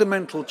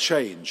fundamental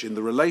change in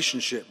the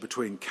relationship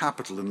between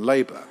capital and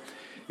labour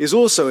is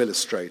also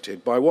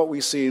illustrated by what we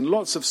see in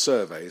lots of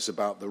surveys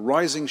about the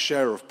rising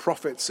share of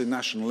profits in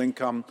national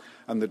income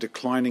and the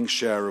declining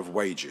share of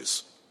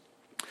wages.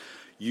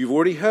 You've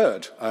already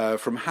heard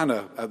from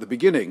Hannah at the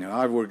beginning, and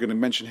I'm going to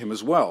mention him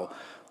as well,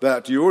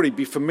 that you already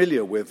be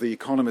familiar with the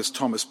economist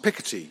Thomas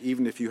Piketty,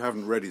 even if you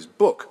haven't read his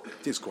book.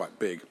 It is quite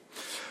big.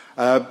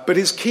 But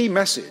his key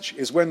message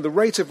is when the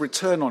rate of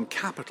return on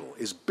capital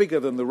is bigger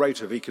than the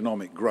rate of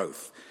economic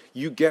growth,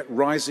 you get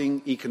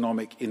rising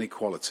economic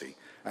inequality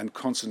and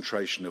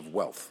concentration of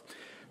wealth.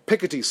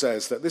 Piketty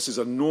says that this is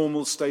a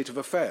normal state of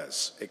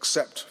affairs,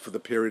 except for the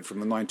period from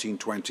the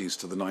 1920s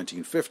to the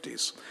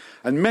 1950s.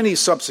 And many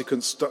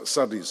subsequent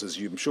studies, as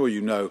I'm sure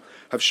you know,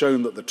 have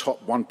shown that the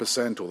top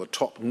 1% or the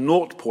top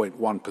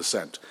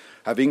 0.1%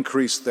 have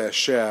increased their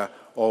share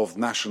of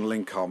national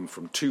income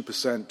from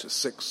 2% to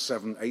 6,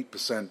 7,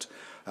 8%,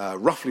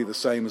 roughly the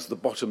same as the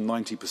bottom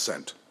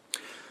 90%.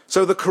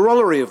 So the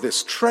corollary of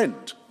this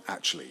trend,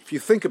 actually, if you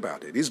think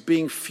about it, is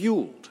being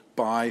fueled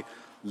by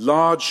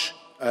large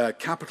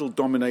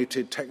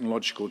capital-dominated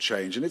technological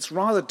change, and it's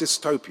rather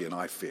dystopian,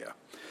 I fear,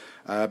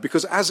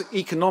 because as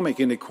economic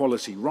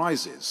inequality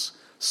rises,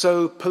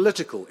 so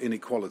political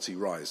inequality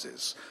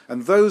rises,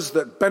 and those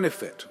that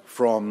benefit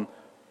from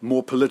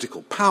more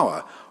political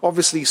power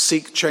obviously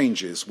seek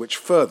changes which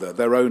further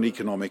their own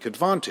economic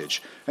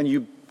advantage, and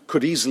you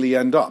could easily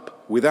end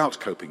up, without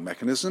coping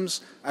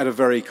mechanisms, at a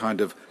very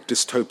kind of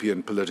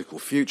dystopian political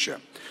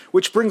future.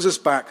 Which brings us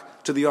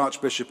back to the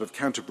Archbishop of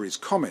Canterbury's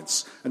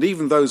comments, and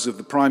even those of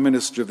the Prime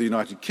Minister of the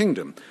United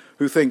Kingdom,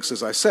 who thinks,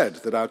 as I said,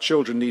 that our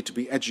children need to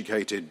be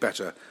educated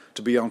better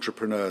to be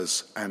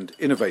entrepreneurs and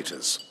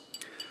innovators.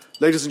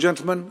 Ladies and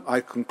gentlemen, I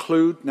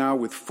conclude now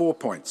with 4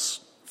 points.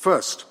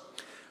 First,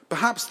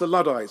 perhaps the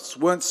Luddites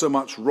weren't so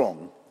much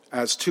wrong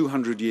as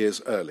 200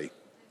 years early.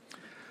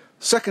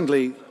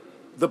 Secondly,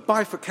 the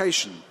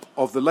bifurcation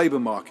of the labour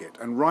market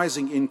and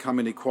rising income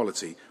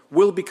inequality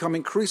will become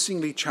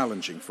increasingly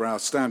challenging for our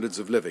standards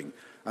of living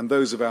and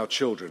those of our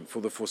children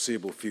for the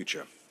foreseeable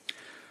future.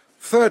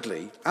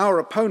 Thirdly, our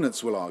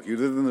opponents will argue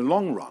that in the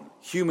long run,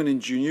 human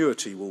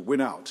ingenuity will win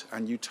out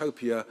and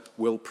utopia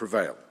will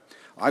prevail.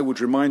 I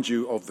would remind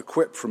you of the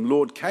quip from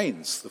Lord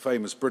Keynes, the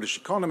famous British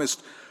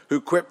economist,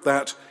 who quipped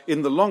that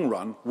in the long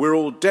run, we're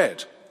all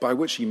dead, by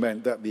which he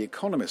meant that the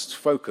economists'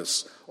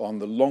 focus on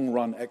the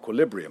long-run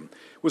equilibrium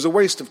was a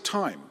waste of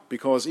time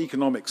because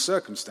economic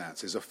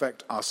circumstances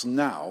affect us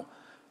now,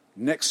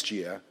 next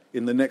year,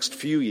 in the next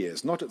few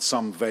years, not at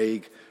some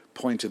vague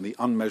point in the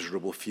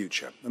unmeasurable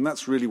future. And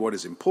that's really what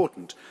is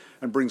important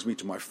and brings me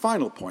to my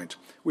final point,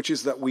 which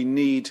is that we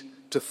need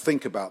to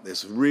think about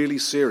this really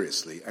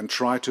seriously and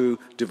try to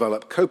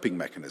develop coping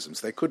mechanisms.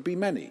 There could be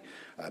many.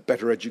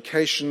 Better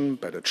education,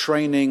 better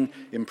training,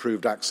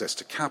 improved access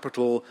to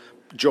capital,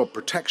 job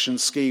protection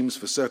schemes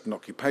for certain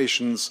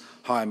occupations,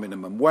 higher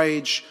minimum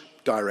wage,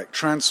 direct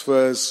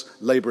transfers,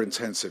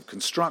 labour-intensive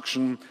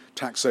construction,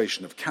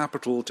 taxation of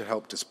capital to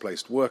help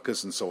displaced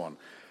workers, and so on.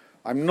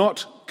 I'm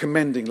not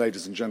commending,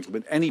 ladies and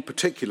gentlemen, any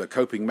particular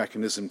coping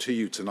mechanism to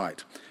you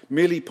tonight,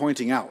 merely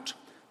pointing out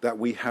that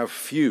we have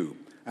few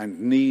and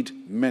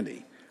need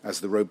many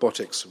as the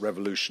robotics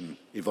revolution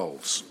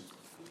evolves.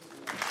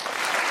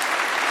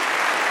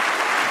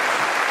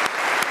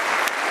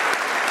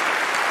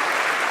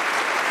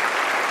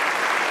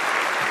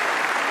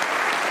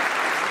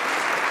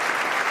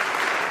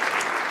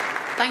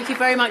 Thank you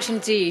very much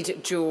indeed,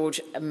 George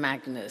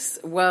Magnus.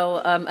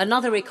 Well,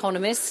 another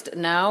economist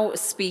now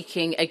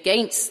speaking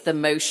against the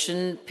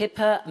motion,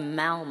 Pippa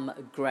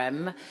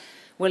Malmgren.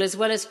 Well, as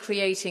well as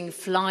creating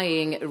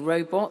flying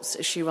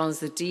robots, she runs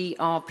the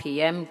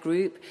DRPM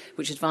group,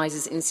 which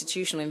advises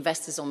institutional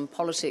investors on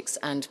politics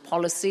and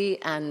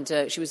policy. And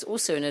she was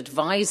also an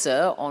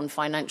advisor on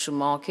financial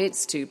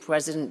markets to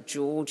President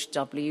George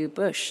W.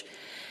 Bush.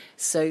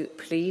 So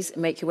please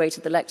make your way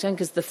to the lectern,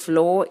 because the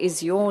floor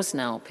is yours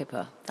now,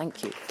 Pippa.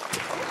 Thank you.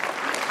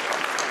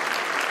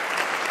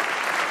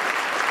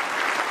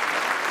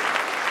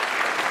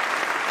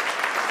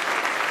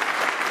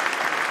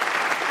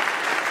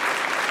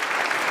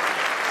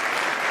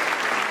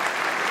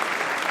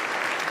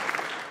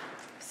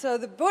 So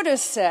the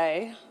Buddhists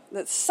say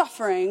that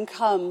suffering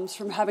comes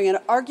from having an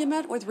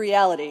argument with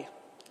reality.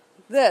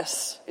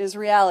 This is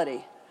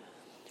reality.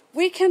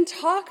 We can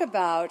talk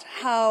about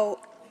how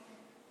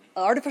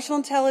artificial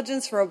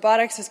intelligence,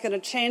 robotics is going to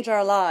change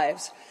our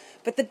lives.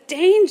 But the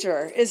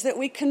danger is that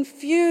we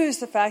confuse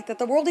the fact that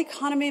the world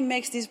economy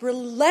makes these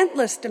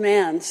relentless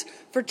demands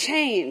for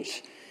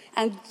change.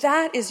 And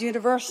that is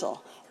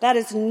universal. That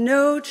is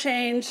no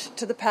change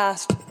to the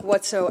past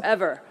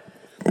whatsoever.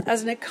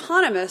 As an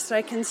economist,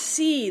 I can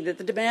see that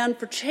the demand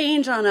for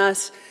change on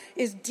us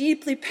is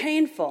deeply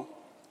painful.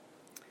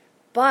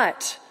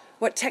 But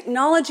what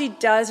technology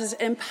does is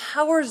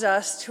empowers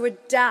us to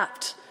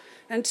adapt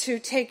and to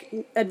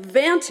take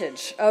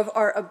advantage of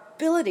our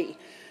ability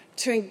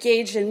to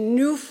engage in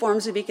new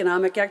forms of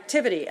economic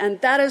activity. And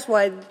that is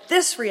why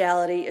this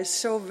reality is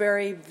so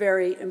very,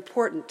 very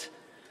important.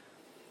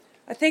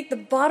 I think the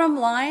bottom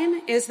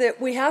line is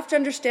that we have to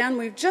understand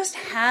we've just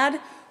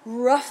had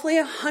roughly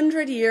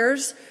 100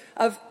 years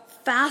of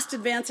fast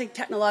advancing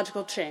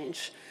technological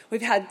change.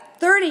 We've had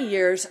 30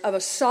 years of a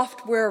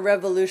software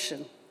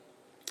revolution.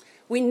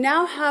 We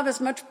now have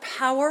as much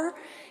power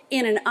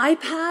in an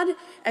iPad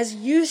as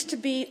used to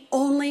be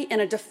only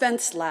in a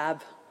defense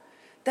lab.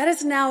 That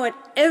is now at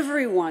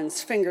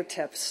everyone's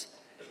fingertips.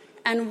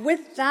 And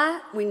with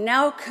that, we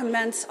now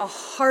commence a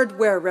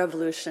hardware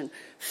revolution,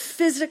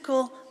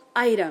 physical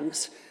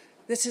items.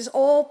 This is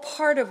all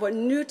part of what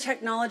new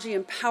technology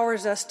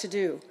empowers us to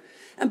do.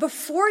 And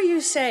before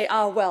you say,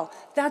 well,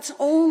 that's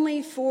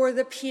only for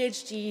the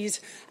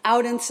PhDs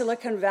out in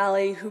Silicon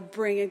Valley who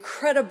bring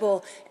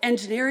incredible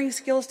engineering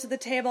skills to the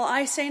table,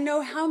 I say,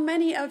 no, how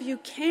many of you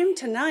came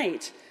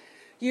tonight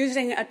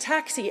using a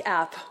taxi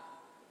app?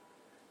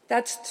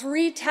 That's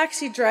 3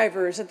 taxi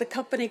drivers at the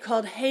company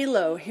called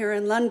Halo here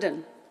in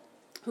London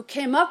who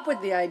came up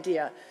with the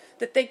idea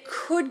that they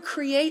could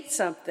create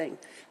something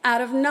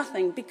out of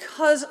nothing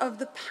because of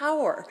the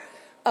power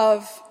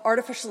of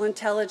artificial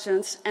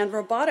intelligence and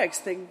robotics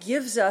that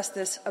gives us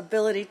this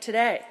ability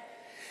today.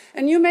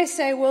 And you may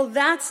say, well,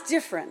 that's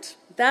different.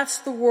 That's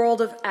the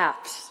world of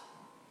apps.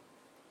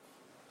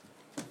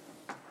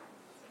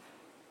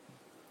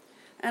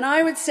 And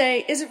I would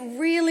say, is it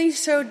really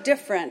so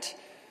different?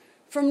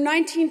 From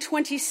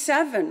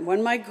 1927,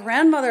 when my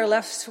grandmother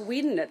left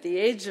Sweden at the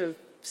age of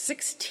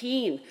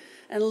 16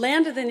 and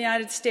landed in the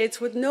United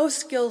States with no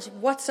skills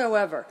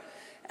whatsoever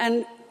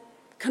and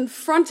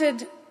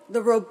confronted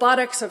the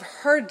robotics of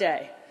her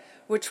day,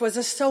 which was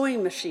a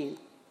sewing machine.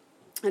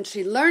 And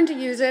she learned to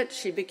use it.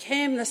 She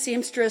became the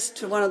seamstress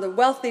to one of the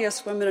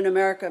wealthiest women in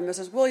America,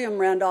 Mrs. William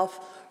Randolph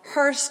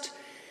Hearst.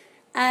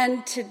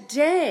 And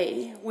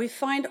today, we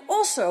find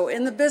also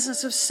in the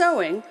business of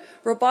sewing,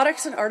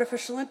 robotics and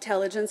artificial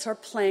intelligence are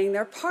playing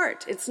their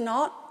part. It's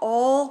not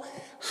all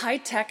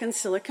high-tech in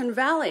Silicon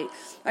Valley.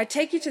 I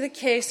take you to the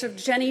case of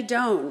Jenny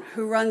Doan,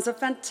 who runs a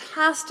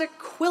fantastic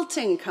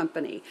quilting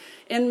company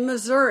in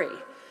Missouri.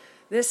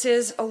 This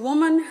is a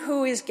woman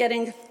who is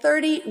getting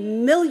 30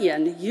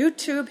 million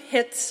YouTube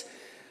hits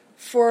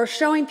for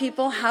showing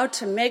people how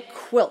to make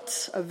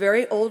quilts, a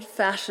very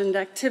old-fashioned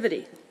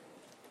activity.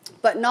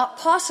 But not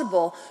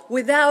possible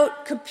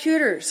without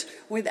computers,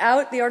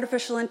 without the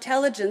artificial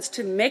intelligence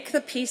to make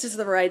the pieces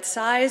the right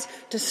size,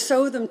 to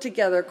sew them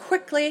together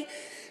quickly.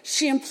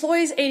 She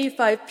employs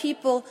 85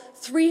 people.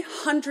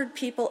 300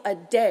 people a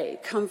day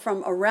come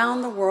from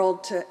around the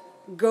world to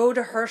go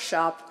to her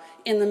shop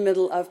in the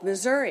middle of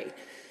Missouri.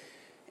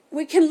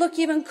 We can look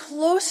even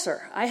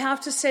closer. I have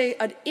to say,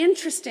 an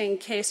interesting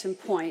case in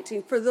point.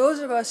 And for those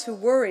of us who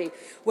worry,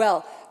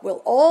 well,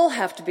 we'll all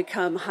have to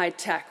become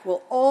high-tech.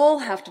 We'll all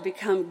have to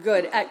become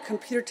good at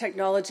computer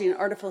technology and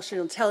artificial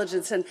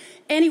intelligence, and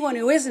anyone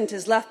who isn't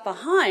is left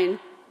behind.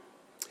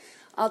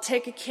 I'll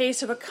take a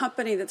case of a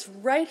company that's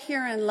right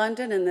here in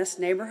London in this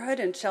neighborhood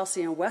in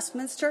Chelsea and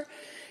Westminster.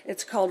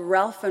 It's called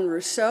Ralph and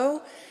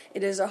Rousseau.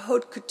 It is a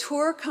haute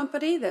couture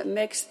company that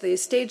makes the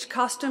stage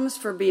costumes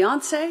for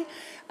Beyoncé.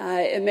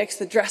 It makes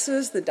the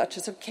dresses the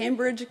Duchess of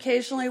Cambridge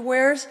occasionally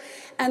wears.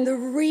 And the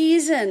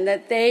reason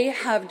that they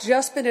have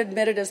just been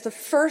admitted as the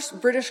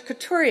first British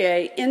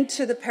couturier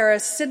into the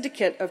Paris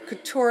Syndicate of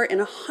Couture in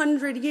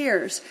 100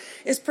 years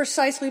is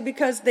precisely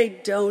because they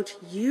don't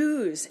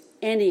use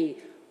any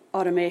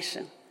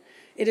automation.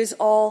 It is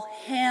all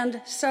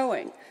hand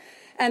sewing.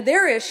 And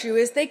their issue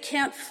is they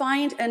can't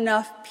find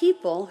enough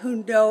people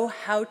who know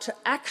how to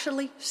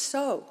actually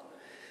sew.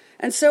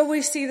 And so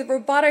we see that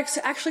robotics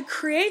actually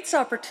creates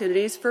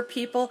opportunities for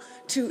people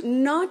to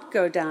not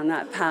go down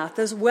that path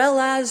as well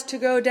as to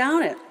go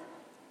down it.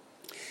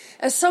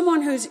 As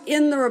someone who's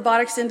in the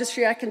robotics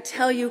industry, I can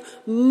tell you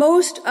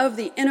most of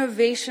the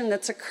innovation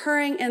that's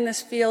occurring in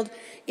this field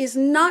is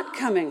not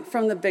coming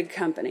from the big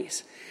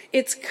companies.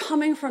 It's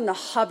coming from the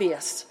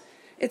hobbyists.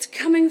 It's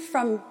coming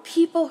from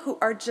people who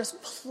are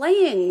just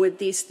playing with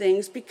these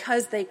things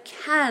because they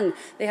can.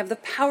 They have the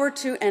power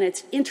to, and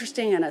it's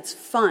interesting and it's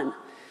fun.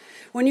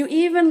 When you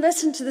even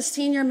listen to the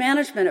senior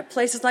management at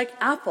places like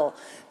Apple,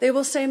 they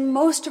will say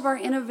most of our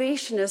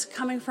innovation is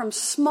coming from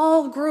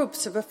small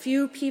groups of a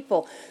few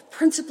people,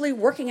 principally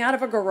working out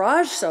of a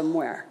garage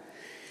somewhere.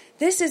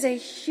 This is a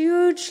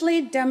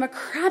hugely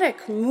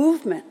democratic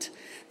movement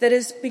that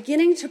is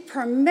beginning to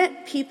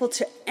permit people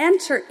to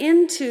enter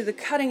into the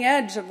cutting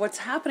edge of what's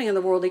happening in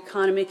the world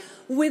economy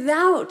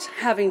without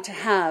having to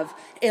have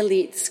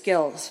elite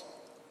skills.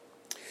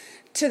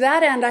 To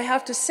that end, I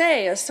have to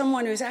say, as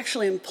someone who's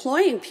actually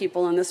employing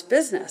people in this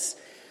business,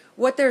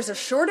 what there's a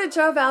shortage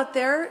of out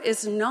there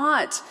is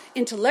not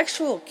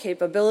intellectual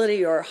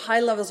capability or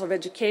high levels of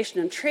education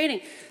and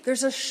training.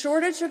 There's a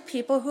shortage of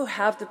people who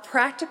have the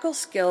practical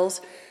skills,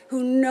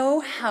 who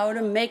know how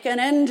to make an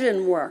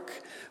engine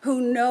work,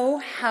 who know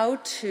how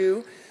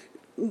to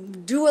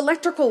do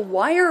electrical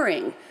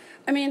wiring.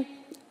 I mean,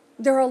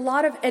 there are a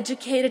lot of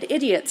educated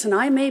idiots, and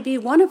I may be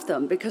one of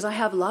them because I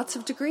have lots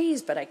of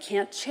degrees, but I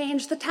can't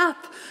change the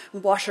tap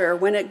washer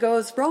when it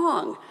goes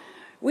wrong.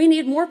 We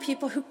need more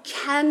people who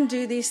can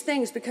do these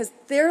things because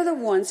they're the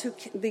ones who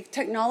the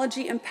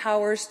technology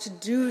empowers to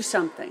do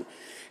something.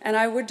 And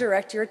I would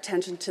direct your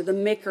attention to the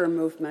maker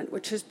movement,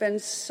 which has been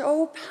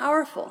so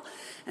powerful.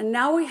 And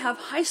now we have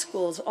high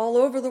schools all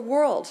over the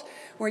world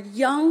where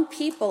young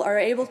people are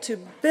able to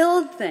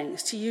build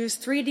things, to use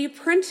 3D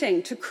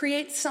printing, to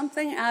create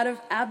something out of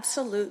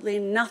absolutely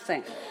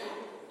nothing.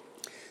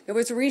 There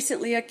was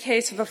recently a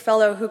case of a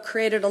fellow who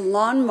created a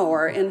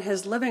lawnmower in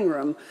his living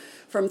room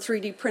from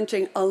 3D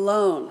printing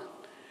alone.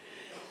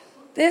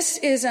 This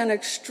is an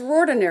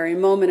extraordinary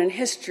moment in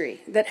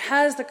history that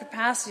has the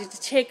capacity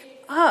to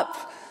take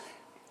up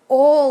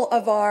all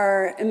of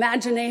our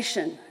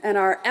imagination and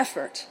our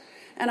effort.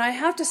 And I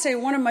have to say,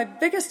 one of my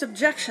biggest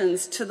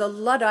objections to the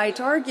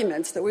Luddite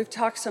arguments that we've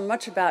talked so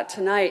much about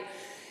tonight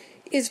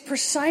is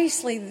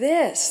precisely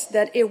this,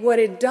 that what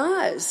it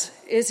does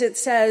is it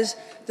says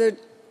the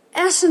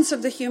essence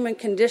of the human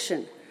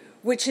condition,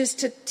 which is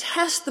to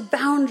test the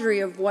boundary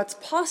of what's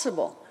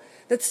possible,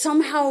 that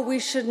somehow we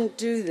shouldn't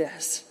do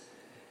this.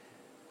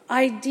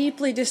 I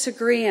deeply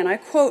disagree, and I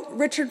quote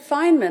Richard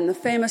Feynman, the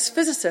famous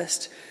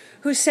physicist,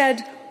 who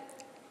said,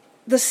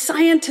 "The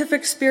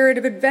scientific spirit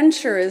of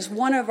adventure is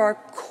one of our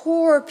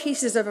core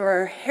pieces of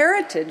our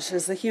heritage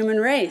as the human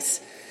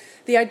race.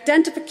 The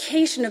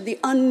identification of the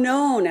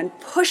unknown and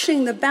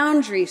pushing the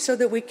boundary so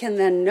that we can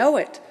then know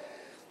it."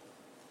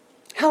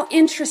 How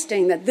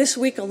interesting that this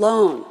week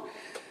alone,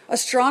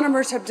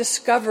 astronomers have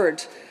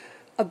discovered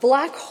a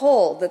black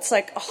hole that's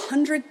like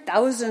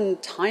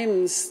 100,000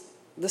 times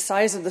the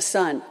size of the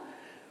sun.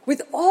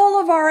 With all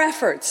of our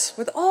efforts,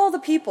 with all the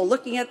people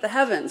looking at the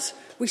heavens,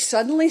 we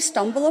suddenly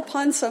stumble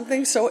upon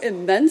something so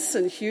immense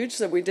and huge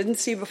that we didn't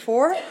see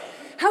before?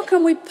 How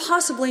can we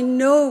possibly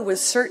know with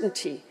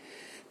certainty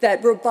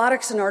that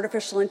robotics and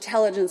artificial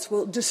intelligence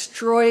will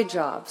destroy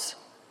jobs?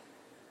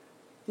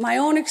 My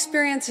own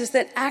experience is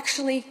that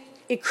actually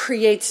it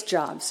creates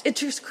jobs. It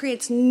just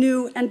creates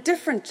new and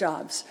different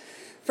jobs.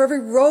 For every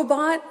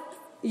robot,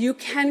 you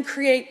can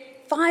create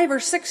 5 or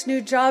 6 new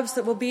jobs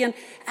that will be in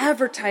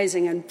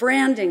advertising and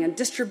branding and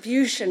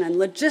distribution and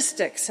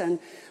logistics and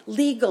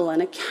legal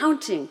and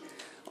accounting,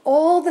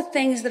 all the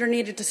things that are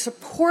needed to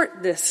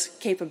support this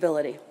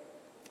capability.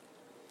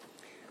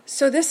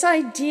 So this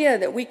idea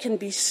that we can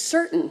be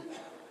certain,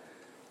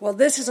 well,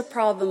 this is a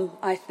problem,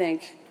 I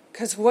think,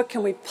 because what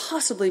can we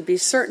possibly be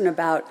certain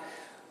about?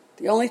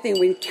 The only thing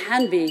we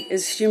can be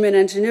is human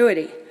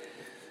ingenuity.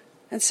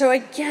 And so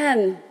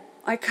again,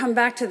 I come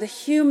back to the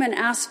human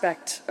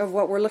aspect of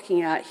what we're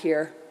looking at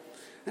here.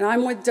 And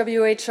I'm with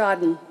W.H.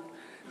 Auden,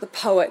 the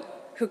poet,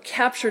 who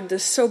captured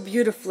this so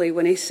beautifully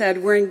when he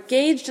said, "We're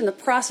engaged in the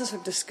process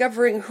of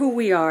discovering who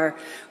we are,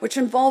 which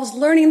involves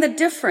learning the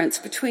difference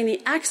between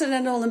the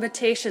accidental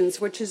limitations,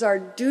 which is our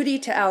duty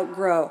to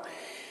outgrow,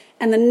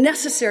 and the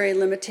necessary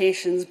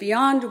limitations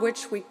beyond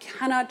which we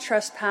cannot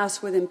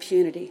trespass with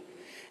impunity."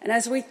 And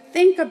as we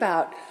think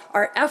about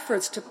our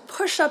efforts to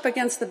push up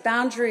against the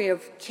boundary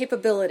of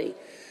capability,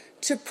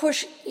 to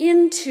push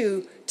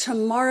into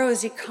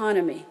tomorrow's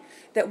economy,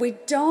 that we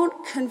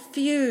don't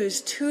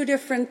confuse two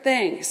different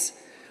things.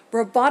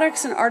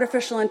 Robotics and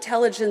artificial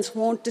intelligence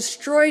won't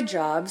destroy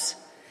jobs.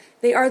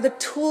 They are the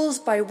tools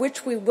by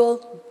which we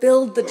will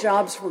build the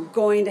jobs we're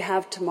going to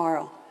have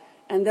tomorrow.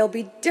 And they'll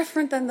be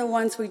different than the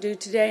ones we do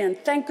today, and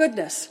thank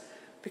goodness,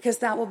 because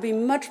that will be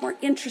much more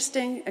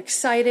interesting,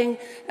 exciting,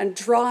 and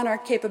draw on our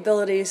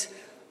capabilities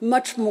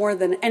much more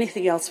than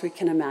anything else we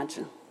can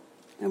imagine.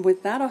 And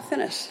with that, I'll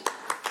finish.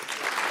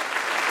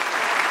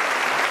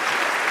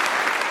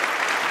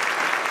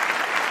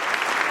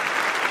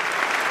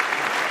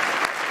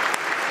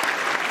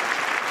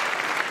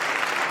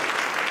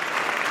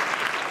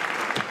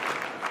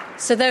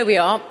 So there we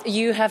are.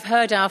 You have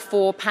heard our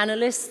four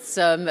panelists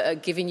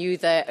giving you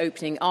their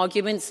opening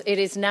arguments. It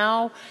is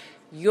now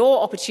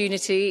your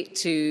opportunity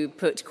to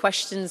put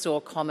questions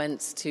or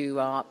comments to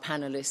our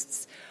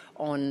panelists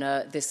on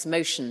this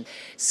motion.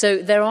 So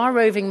there are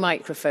roving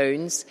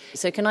microphones.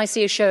 So can I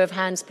see a show of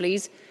hands,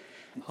 please?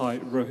 Hi,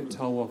 Rohit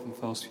Talwar from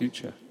Fast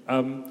Future.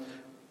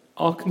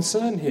 Our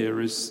concern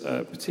here is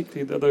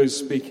particularly that those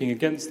speaking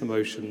against the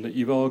motion, that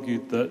you've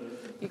argued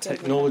that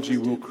technology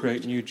will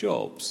create new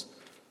jobs.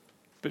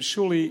 But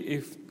surely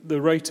if the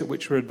rate at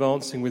which we're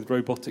advancing with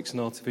robotics and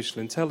artificial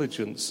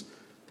intelligence,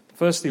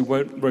 firstly,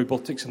 won't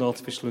robotics and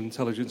artificial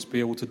intelligence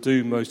be able to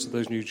do most of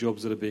those new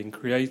jobs that are being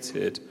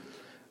created?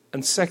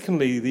 And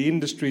secondly, the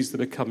industries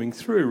that are coming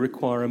through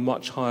require a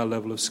much higher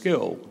level of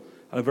skill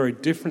and a very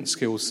different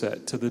skill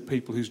set to the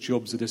people whose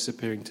jobs are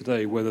disappearing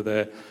today, whether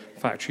they're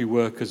factory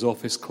workers,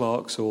 office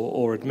clerks,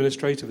 or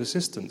administrative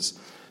assistants.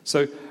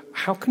 So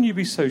how can you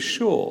be so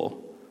sure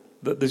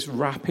that this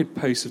rapid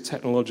pace of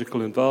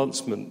technological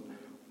advancement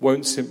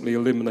won't simply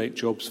eliminate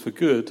jobs for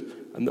good,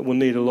 and that we'll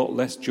need a lot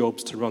less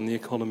jobs to run the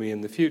economy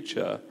in the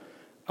future?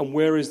 And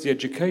where is the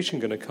education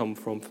going to come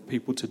from for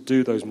people to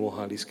do those more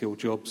highly skilled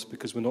jobs?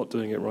 Because we're not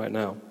doing it right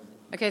now.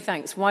 Okay,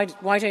 thanks. Why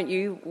don't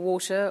you,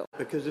 Walter?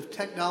 Because if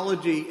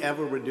technology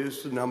ever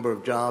reduced the number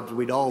of jobs,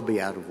 we'd all be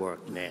out of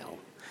work now.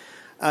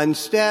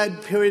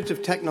 Instead, periods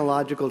of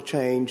technological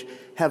change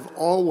have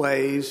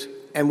always,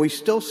 and we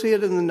still see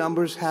it in the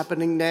numbers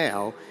happening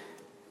now,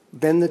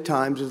 been the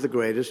times of the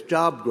greatest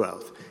job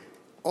growth.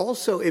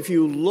 Also, if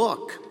you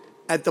look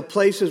at the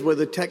places where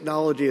the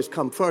technology has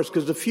come first,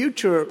 because the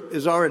future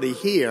is already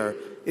here,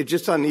 it's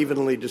just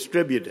unevenly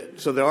distributed.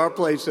 So there are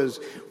places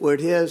where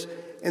it is.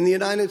 In the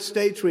United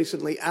States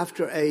recently,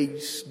 after a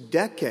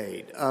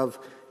decade of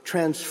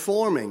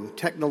transforming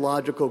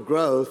technological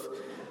growth,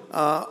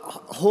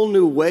 whole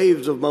new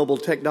waves of mobile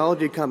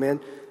technology come in.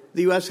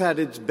 The U.S. had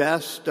its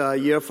best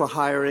year for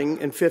hiring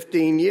in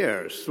 15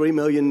 years, 3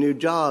 million new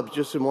jobs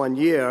just in 1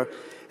 year.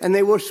 And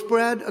they were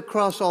spread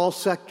across all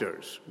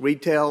sectors,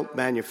 retail,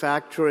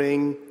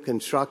 manufacturing,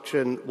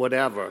 construction,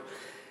 whatever.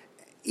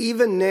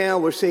 Even now,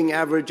 we're seeing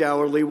average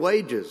hourly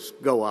wages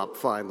go up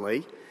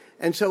finally.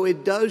 And so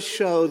it does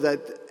show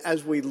that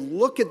as we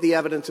look at the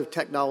evidence of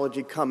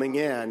technology coming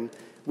in,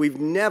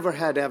 we've never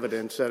had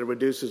evidence that it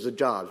reduces the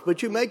jobs.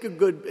 But you make a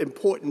good,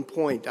 important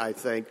point, I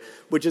think,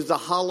 which is the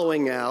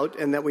hollowing out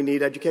and that we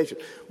need education.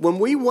 When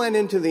we went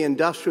into the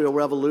Industrial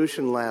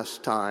Revolution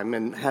last time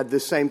and had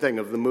this same thing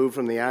of the move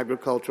from the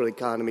agricultural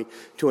economy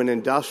to an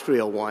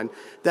industrial one,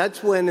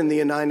 that's when in the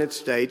United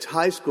States,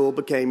 high school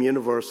became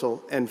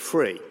universal and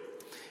free.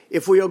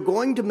 If we are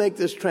going to make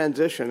this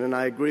transition, and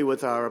I agree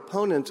with our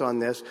opponents on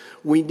this,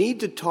 we need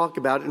to talk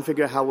about it and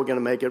figure out how we're going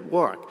to make it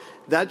work.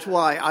 That's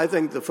why I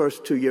think the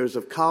first 2 years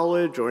of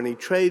college or any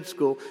trade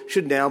school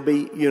should now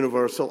be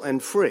universal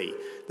and free.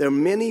 There are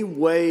many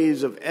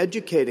ways of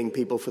educating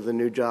people for the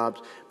new jobs,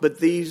 but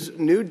these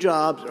new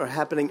jobs are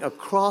happening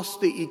across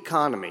the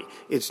economy.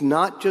 It's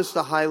not just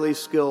the highly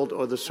skilled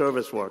or the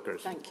service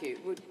workers. Thank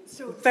you.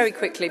 So very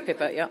quickly,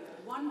 Pippa, yeah.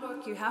 One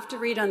book you have to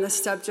read on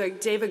this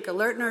subject, David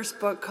Galertner's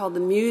book called The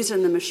Muse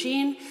and the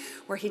Machine,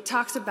 where he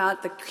talks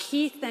about the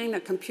key thing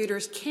that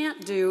computers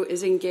can't do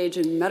is engage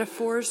in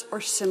metaphors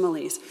or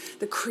similes.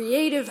 The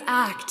creative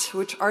act,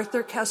 which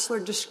Arthur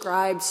Koestler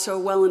describes so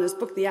well in his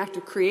book, The Act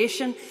of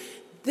Creation,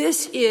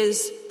 this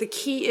is the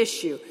key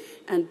issue.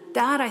 And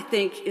that, I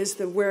think, is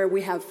where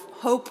we have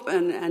hope,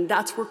 and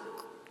that's where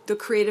the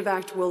creative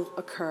act will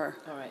occur.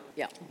 All right,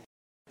 yeah.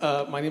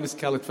 My name is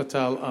Khaled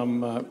Fatal.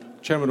 I'm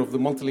chairman of the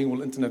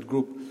Multilingual Internet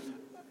Group.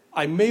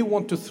 I may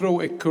want to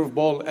throw a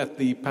curveball at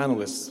the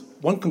panelists.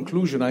 One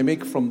conclusion I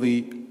make from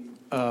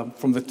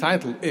the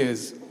title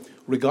is,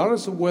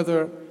 regardless of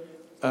whether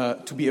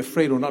to be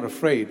afraid or not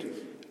afraid,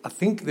 I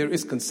think there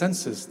is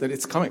consensus that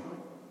it's coming.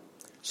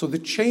 So the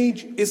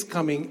change is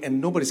coming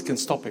and nobody can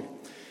stop it.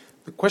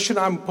 The question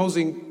I'm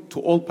posing to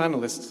all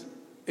panelists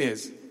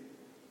is,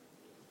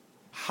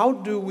 how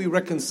do we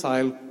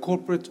reconcile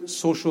corporate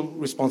social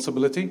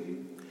responsibility?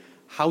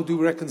 How do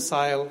we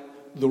reconcile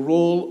the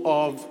role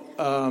of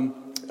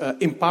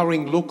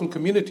empowering local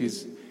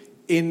communities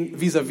in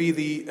vis-a-vis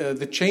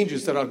the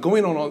changes that are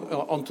going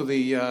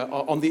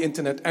on the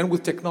internet and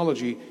with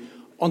technology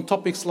on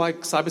topics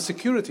like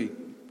cybersecurity,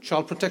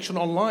 child protection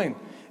online,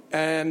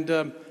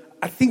 and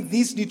I think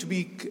these need to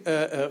be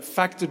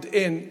factored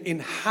in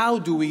how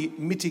do we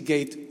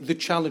mitigate the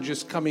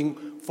challenges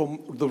coming from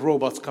the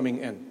robots coming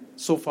in.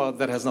 So far,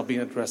 that has not been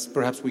addressed.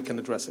 Perhaps we can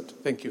address it.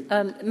 Thank you.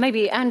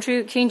 Maybe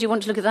Andrew Keane, do you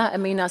want to look at that? I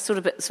mean, I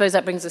suppose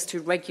that brings us to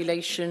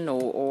regulation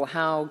or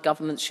how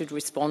governments should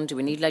respond. Do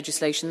we need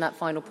legislation? That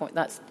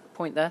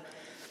point there.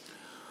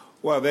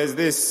 Well, there's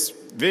this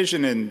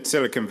vision in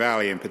Silicon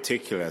Valley in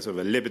particular, sort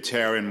of a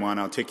libertarian one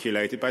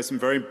articulated by some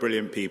very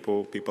brilliant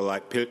people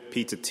like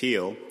Peter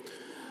Thiel,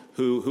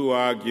 who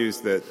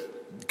argues that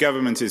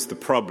government is the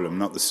problem,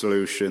 not the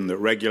solution, that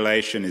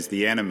regulation is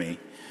the enemy,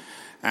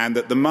 and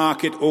that the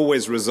market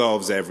always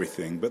resolves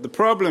everything. But the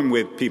problem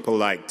with people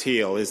like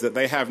Thiel is that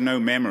they have no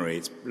memory.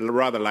 It's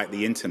rather like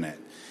the internet.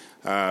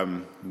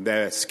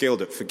 They're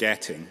skilled at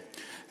forgetting.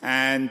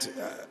 And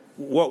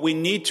what we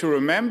need to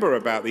remember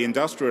about the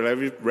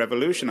Industrial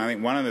Revolution, I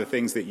think one of the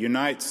things that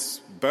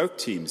unites both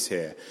teams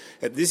here,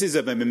 this is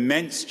an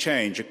immense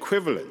change,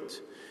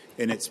 equivalent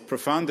in its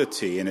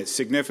profundity and its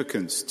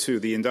significance to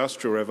the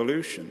Industrial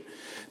Revolution.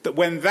 That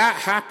when that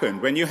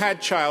happened, when you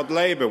had child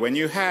labor, when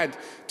you had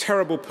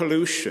terrible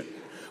pollution,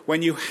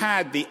 when you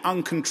had the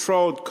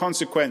uncontrolled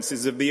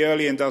consequences of the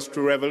early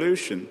Industrial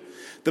Revolution,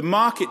 the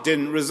market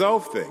didn't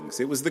resolve things.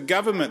 It was the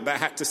government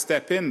that had to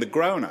step in, the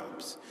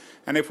grown-ups.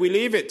 And if we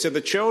leave it to the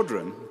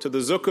children, to the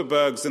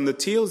Zuckerbergs and the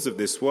Thiels of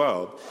this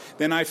world,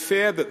 then I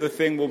fear that the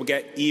thing will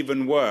get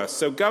even worse.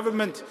 So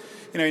government,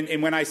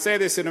 and when I say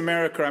this in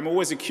America, I'm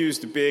always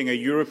accused of being a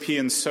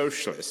European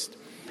socialist.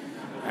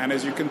 And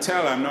as you can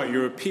tell, I'm not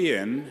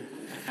European,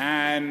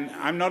 and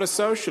I'm not a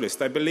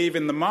socialist. I believe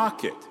in the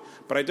market,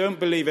 but I don't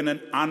believe in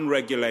an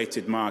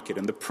unregulated market.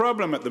 And the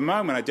problem at the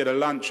moment, I did a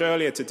lunch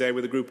earlier today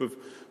with a group of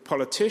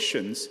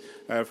politicians,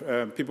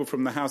 people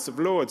from the House of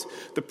Lords.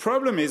 The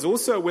problem is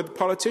also with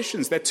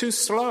politicians, they're too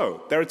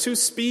slow. There are two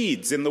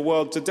speeds in the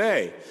world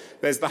today.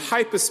 There's the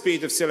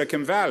hyper-speed of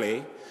Silicon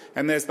Valley,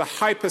 and there's the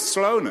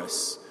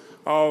hyper-slowness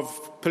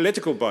of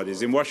political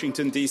bodies in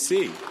Washington,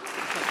 D.C.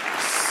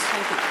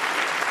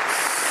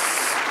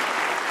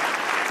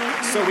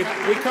 So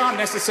we can't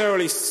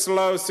necessarily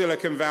slow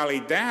Silicon Valley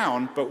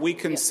down, but we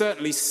can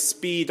certainly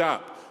speed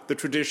up the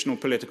traditional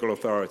political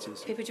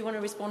authorities. Pippa, do you want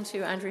to respond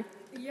to Andrew?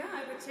 Yeah,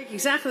 I would take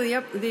exactly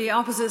the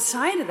opposite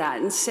side of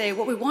that and say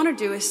what we want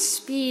to do is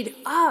speed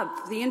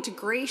up the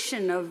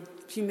integration of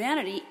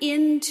humanity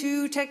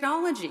into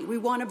technology. We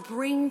want to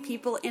bring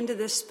people into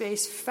this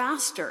space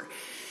faster.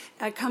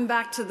 I come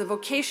back to the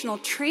vocational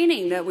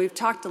training that we've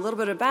talked a little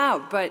bit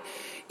about, but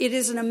it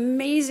is an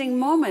amazing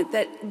moment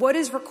that what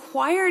is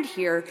required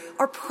here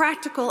are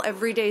practical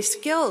everyday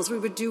skills. We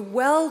would do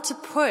well to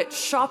put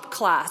shop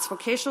class,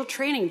 vocational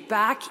training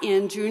back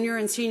in junior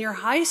and senior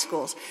high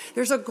schools.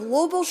 There's a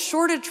global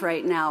shortage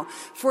right now,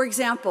 for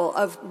example,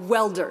 of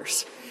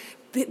welders.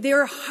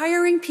 They're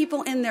hiring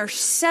people in their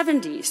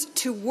 70s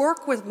to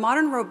work with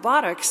modern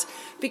robotics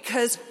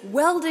because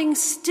welding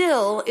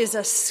still is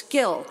a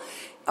skill.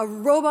 A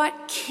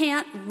robot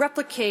can't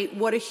replicate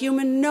what a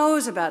human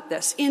knows about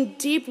this. In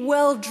deep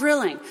well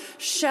drilling,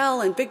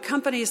 Shell and big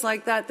companies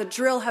like that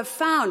drill have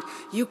found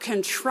you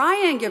can try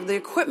and give the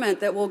equipment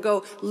that will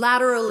go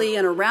laterally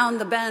and around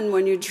the bend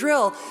when you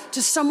drill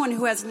to someone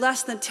who has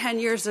less than 10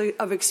 years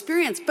of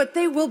experience, but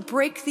they will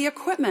break the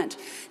equipment.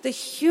 The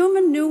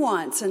human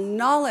nuance and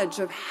knowledge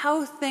of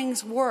how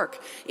things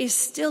work is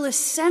still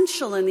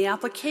essential in the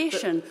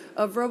application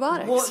of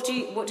robotics.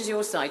 What does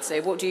your side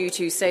say? What do you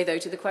two say, though,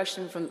 to the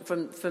question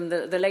from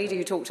the lady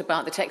who talked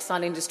about the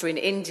textile industry in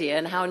India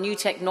and how new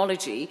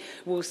technology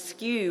will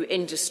skew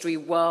industry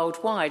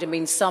worldwide? I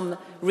mean, some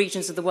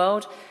regions of the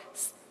world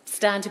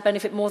stand to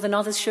benefit more than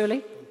others,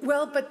 surely?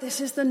 Well, but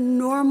this is the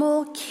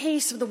normal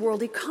case of the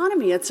world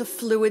economy. It's a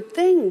fluid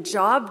thing.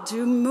 Jobs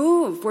do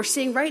move. We're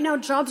seeing right now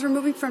jobs are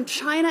moving from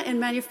China in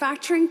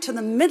manufacturing to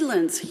the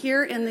Midlands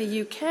here in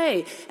the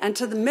UK and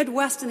to the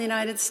Midwest in the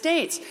United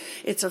States.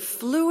 It's a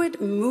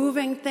fluid,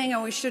 moving thing,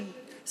 and we should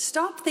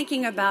stop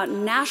thinking about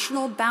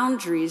national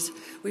boundaries.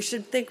 We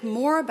should think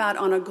more about,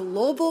 on a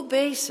global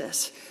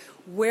basis,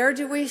 where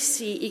do we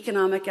see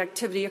economic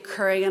activity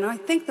occurring? And I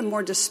think the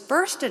more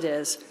dispersed it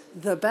is,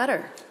 the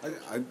better.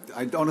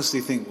 I honestly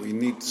think we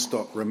need to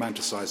stop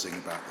romanticizing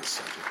about this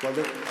subject. Well,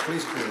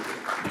 please do.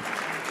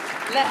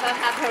 Let her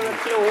have her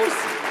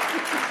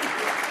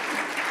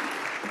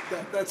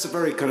applause. That's a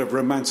very kind of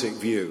romantic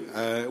view,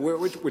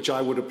 which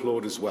I would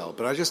applaud as well.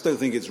 But I just don't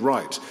think it's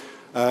right.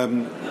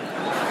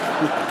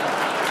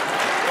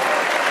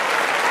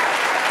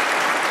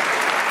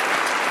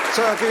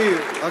 So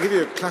I'll give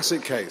you a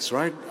classic case,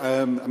 right?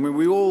 I mean,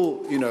 we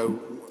all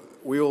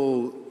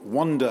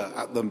wonder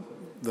at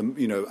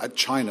at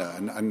China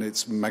and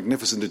its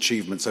magnificent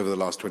achievements over the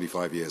last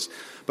 25 years.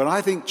 But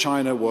I think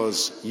China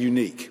was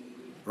unique,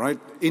 right?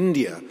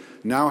 India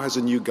now has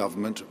a new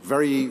government.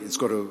 It's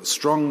got a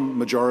strong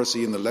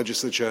majority in the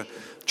legislature.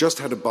 Just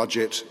had a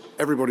budget.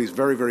 Everybody's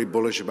very, very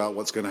bullish about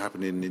what's going to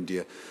happen in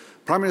India.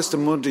 Prime Minister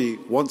Modi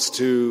wants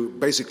to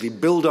basically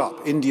build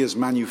up India's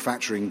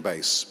manufacturing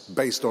base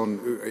based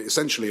on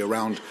essentially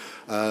around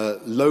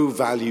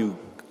low-value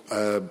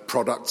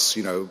products,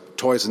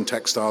 toys and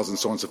textiles and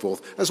so on and so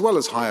forth, as well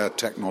as higher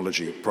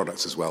technology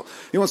products as well.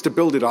 He wants to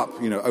build it up,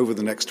 over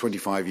the next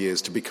 25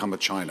 years to become a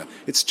China.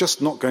 It's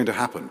just not going to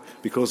happen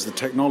because the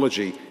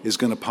technology is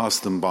going to pass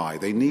them by.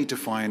 They need to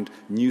find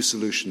new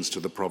solutions to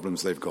the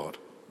problems they've got.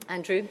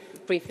 Andrew,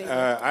 briefly.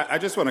 I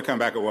just want to come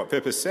back at what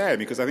Pippa said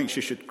because I think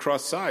she should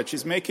cross sides.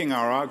 She's making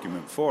our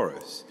argument for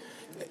us.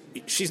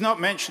 She's not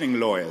mentioning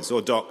lawyers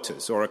or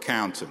doctors or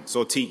accountants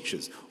or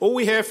teachers. All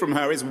we hear from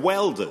her is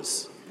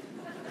welders.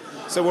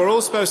 So we're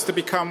all supposed to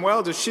become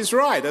welders. She's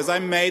right, as I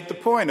made the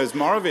point, as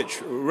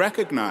Morovich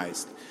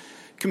recognized.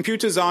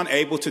 Computers aren't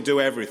able to do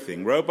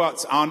everything.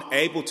 Robots aren't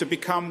able to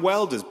become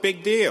welders.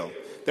 Big deal.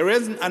 There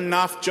isn't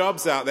enough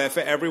jobs out there for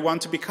everyone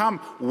to become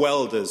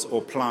welders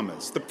or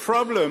plumbers. The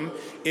problem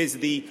is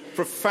the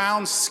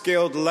profound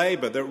skilled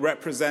labor that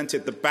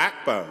represented the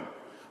backbone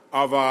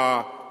of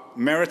our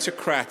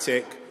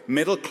meritocratic,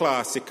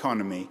 middle-class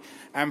economy.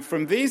 And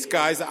from these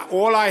guys,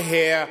 all I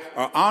hear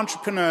are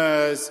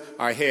entrepreneurs,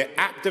 I hear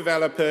app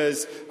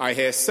developers, I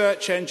hear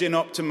search engine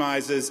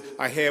optimizers,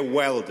 I hear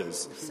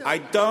welders. I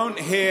don't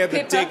hear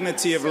the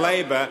dignity of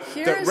labor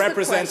that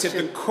represented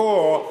the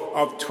core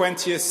of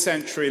 20th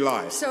century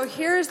life. So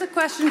here's the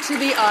question to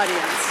the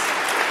audience.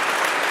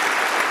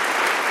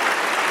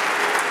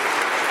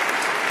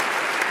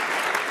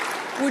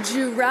 Would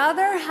you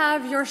rather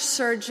have your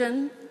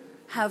surgeon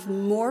have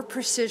more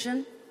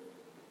precision?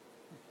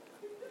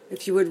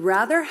 If you would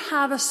rather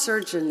have a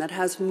surgeon that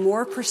has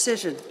more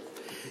precision,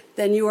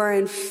 then you are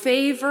in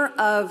favor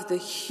of the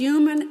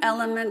human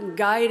element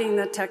guiding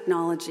the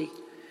technology.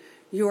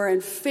 You are in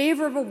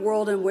favor of a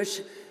world in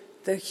which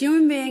the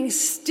human being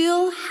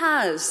still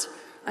has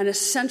an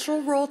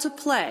essential role to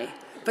play,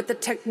 but the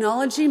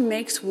technology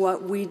makes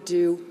what we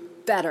do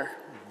better.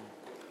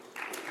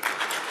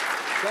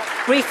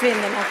 Briefly,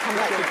 and then I'll come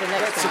back to the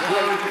next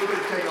one. You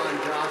would take on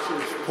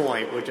Josh's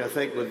point, which I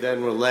think would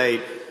then relate,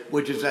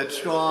 which is that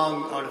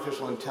strong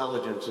artificial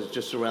intelligence is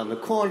just around the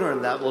corner,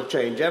 and that will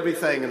change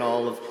everything, and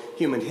all of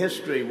human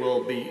history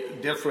will be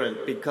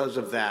different because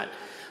of that.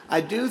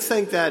 I do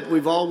think that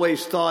we've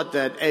always thought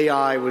that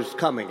AI was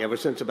coming ever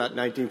since about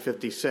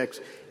 1956,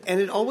 and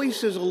it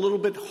always is a little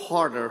bit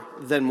harder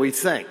than we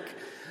think.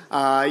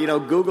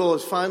 Google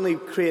has finally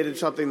created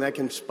something that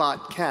can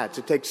spot cats.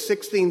 It takes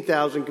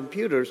 16,000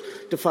 computers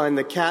to find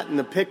the cat in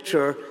the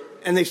picture,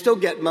 and they still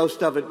get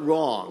most of it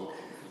wrong.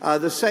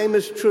 The same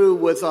is true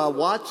with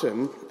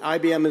Watson.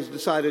 IBM has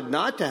decided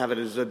not to have it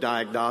as a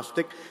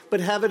diagnostic, but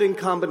have it in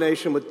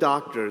combination with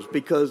doctors,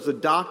 because the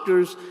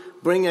doctors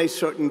bring a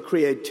certain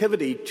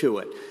creativity to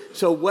it.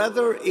 So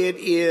whether it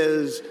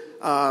is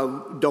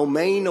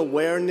domain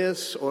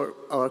awareness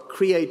or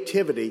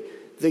creativity,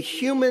 the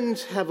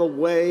humans have a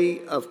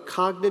way of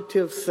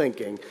cognitive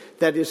thinking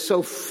that is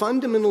so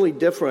fundamentally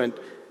different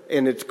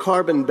in its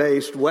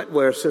carbon-based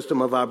wetware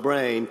system of our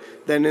brain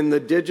than in the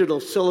digital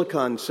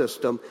silicon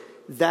system,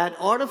 that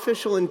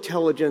artificial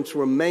intelligence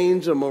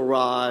remains a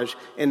mirage,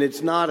 and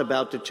it's not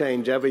about to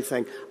change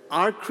everything.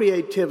 Our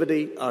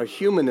creativity, our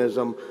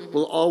humanism,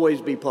 will always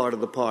be part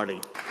of the party.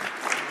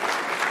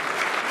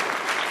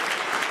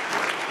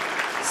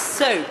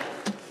 So,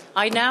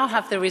 I now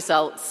have the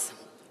results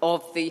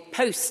of the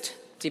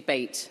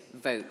post-debate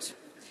vote.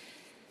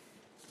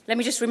 Let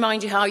me just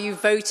remind you how you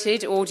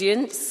voted,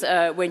 audience,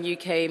 when you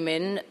came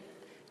in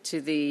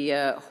to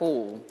the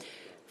hall.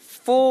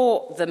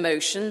 For the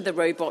motion, the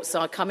robots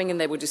are coming and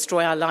they will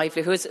destroy our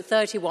livelihoods.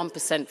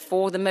 31%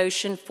 for the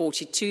motion,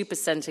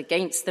 42%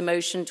 against the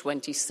motion,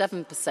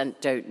 27%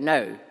 don't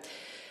know.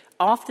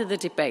 After the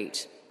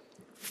debate,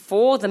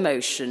 for the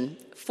motion,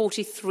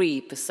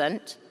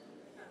 43%.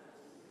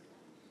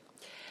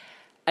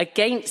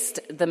 Against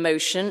the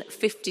motion,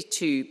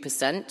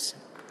 52%.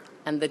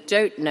 And the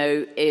don't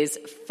know is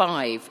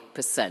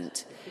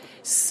 5%.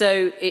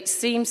 So it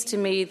seems to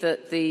me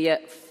that the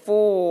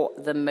for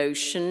the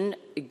motion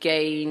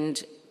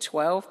gained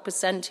 12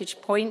 percentage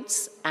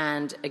points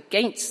and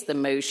against the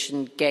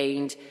motion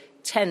gained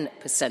 10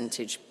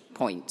 percentage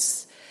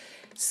points.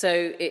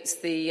 So it's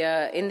the,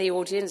 in the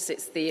audience,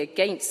 it's the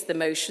against the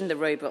motion, the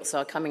robots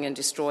are coming and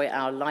destroy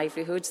our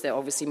livelihoods. They're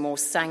obviously more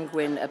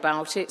sanguine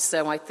about it.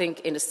 So I think,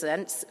 in a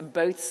sense,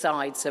 both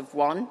sides have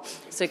won.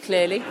 So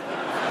clearly...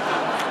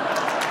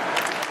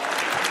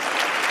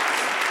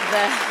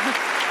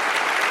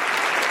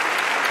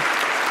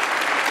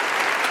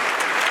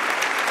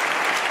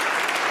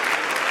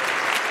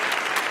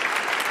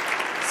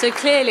 So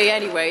clearly,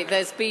 anyway,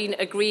 there's been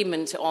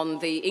agreement on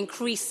the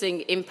increasing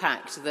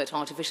impact that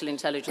artificial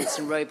intelligence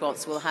and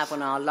robots will have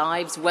on our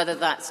lives, whether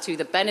that's to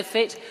the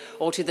benefit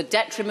or to the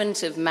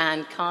detriment of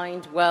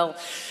mankind. Well,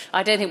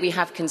 I don't think we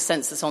have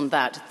consensus on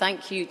that.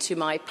 Thank you to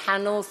my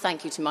panel.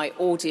 Thank you to my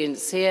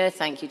audience here.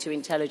 Thank you to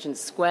Intelligence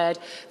Squared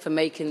for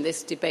making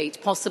this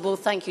debate possible.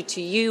 Thank you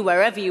to you,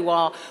 wherever you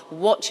are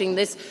watching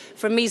this.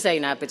 From me,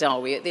 Zainab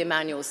Badawi at the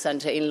Emmanuel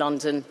Centre in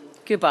London.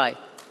 Goodbye.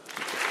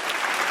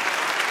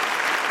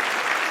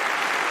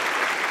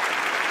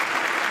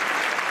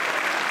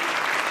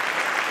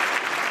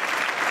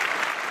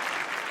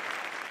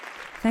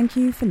 Thank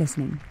you for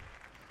listening.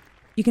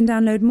 You can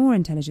download more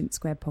Intelligence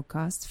Squared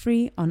podcasts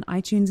free on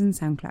iTunes and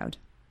SoundCloud.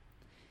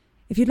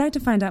 If you'd like to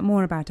find out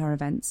more about our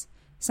events,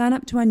 sign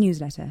up to our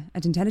newsletter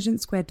at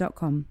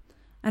intelligencesquared.com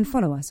and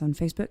follow us on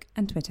Facebook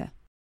and Twitter.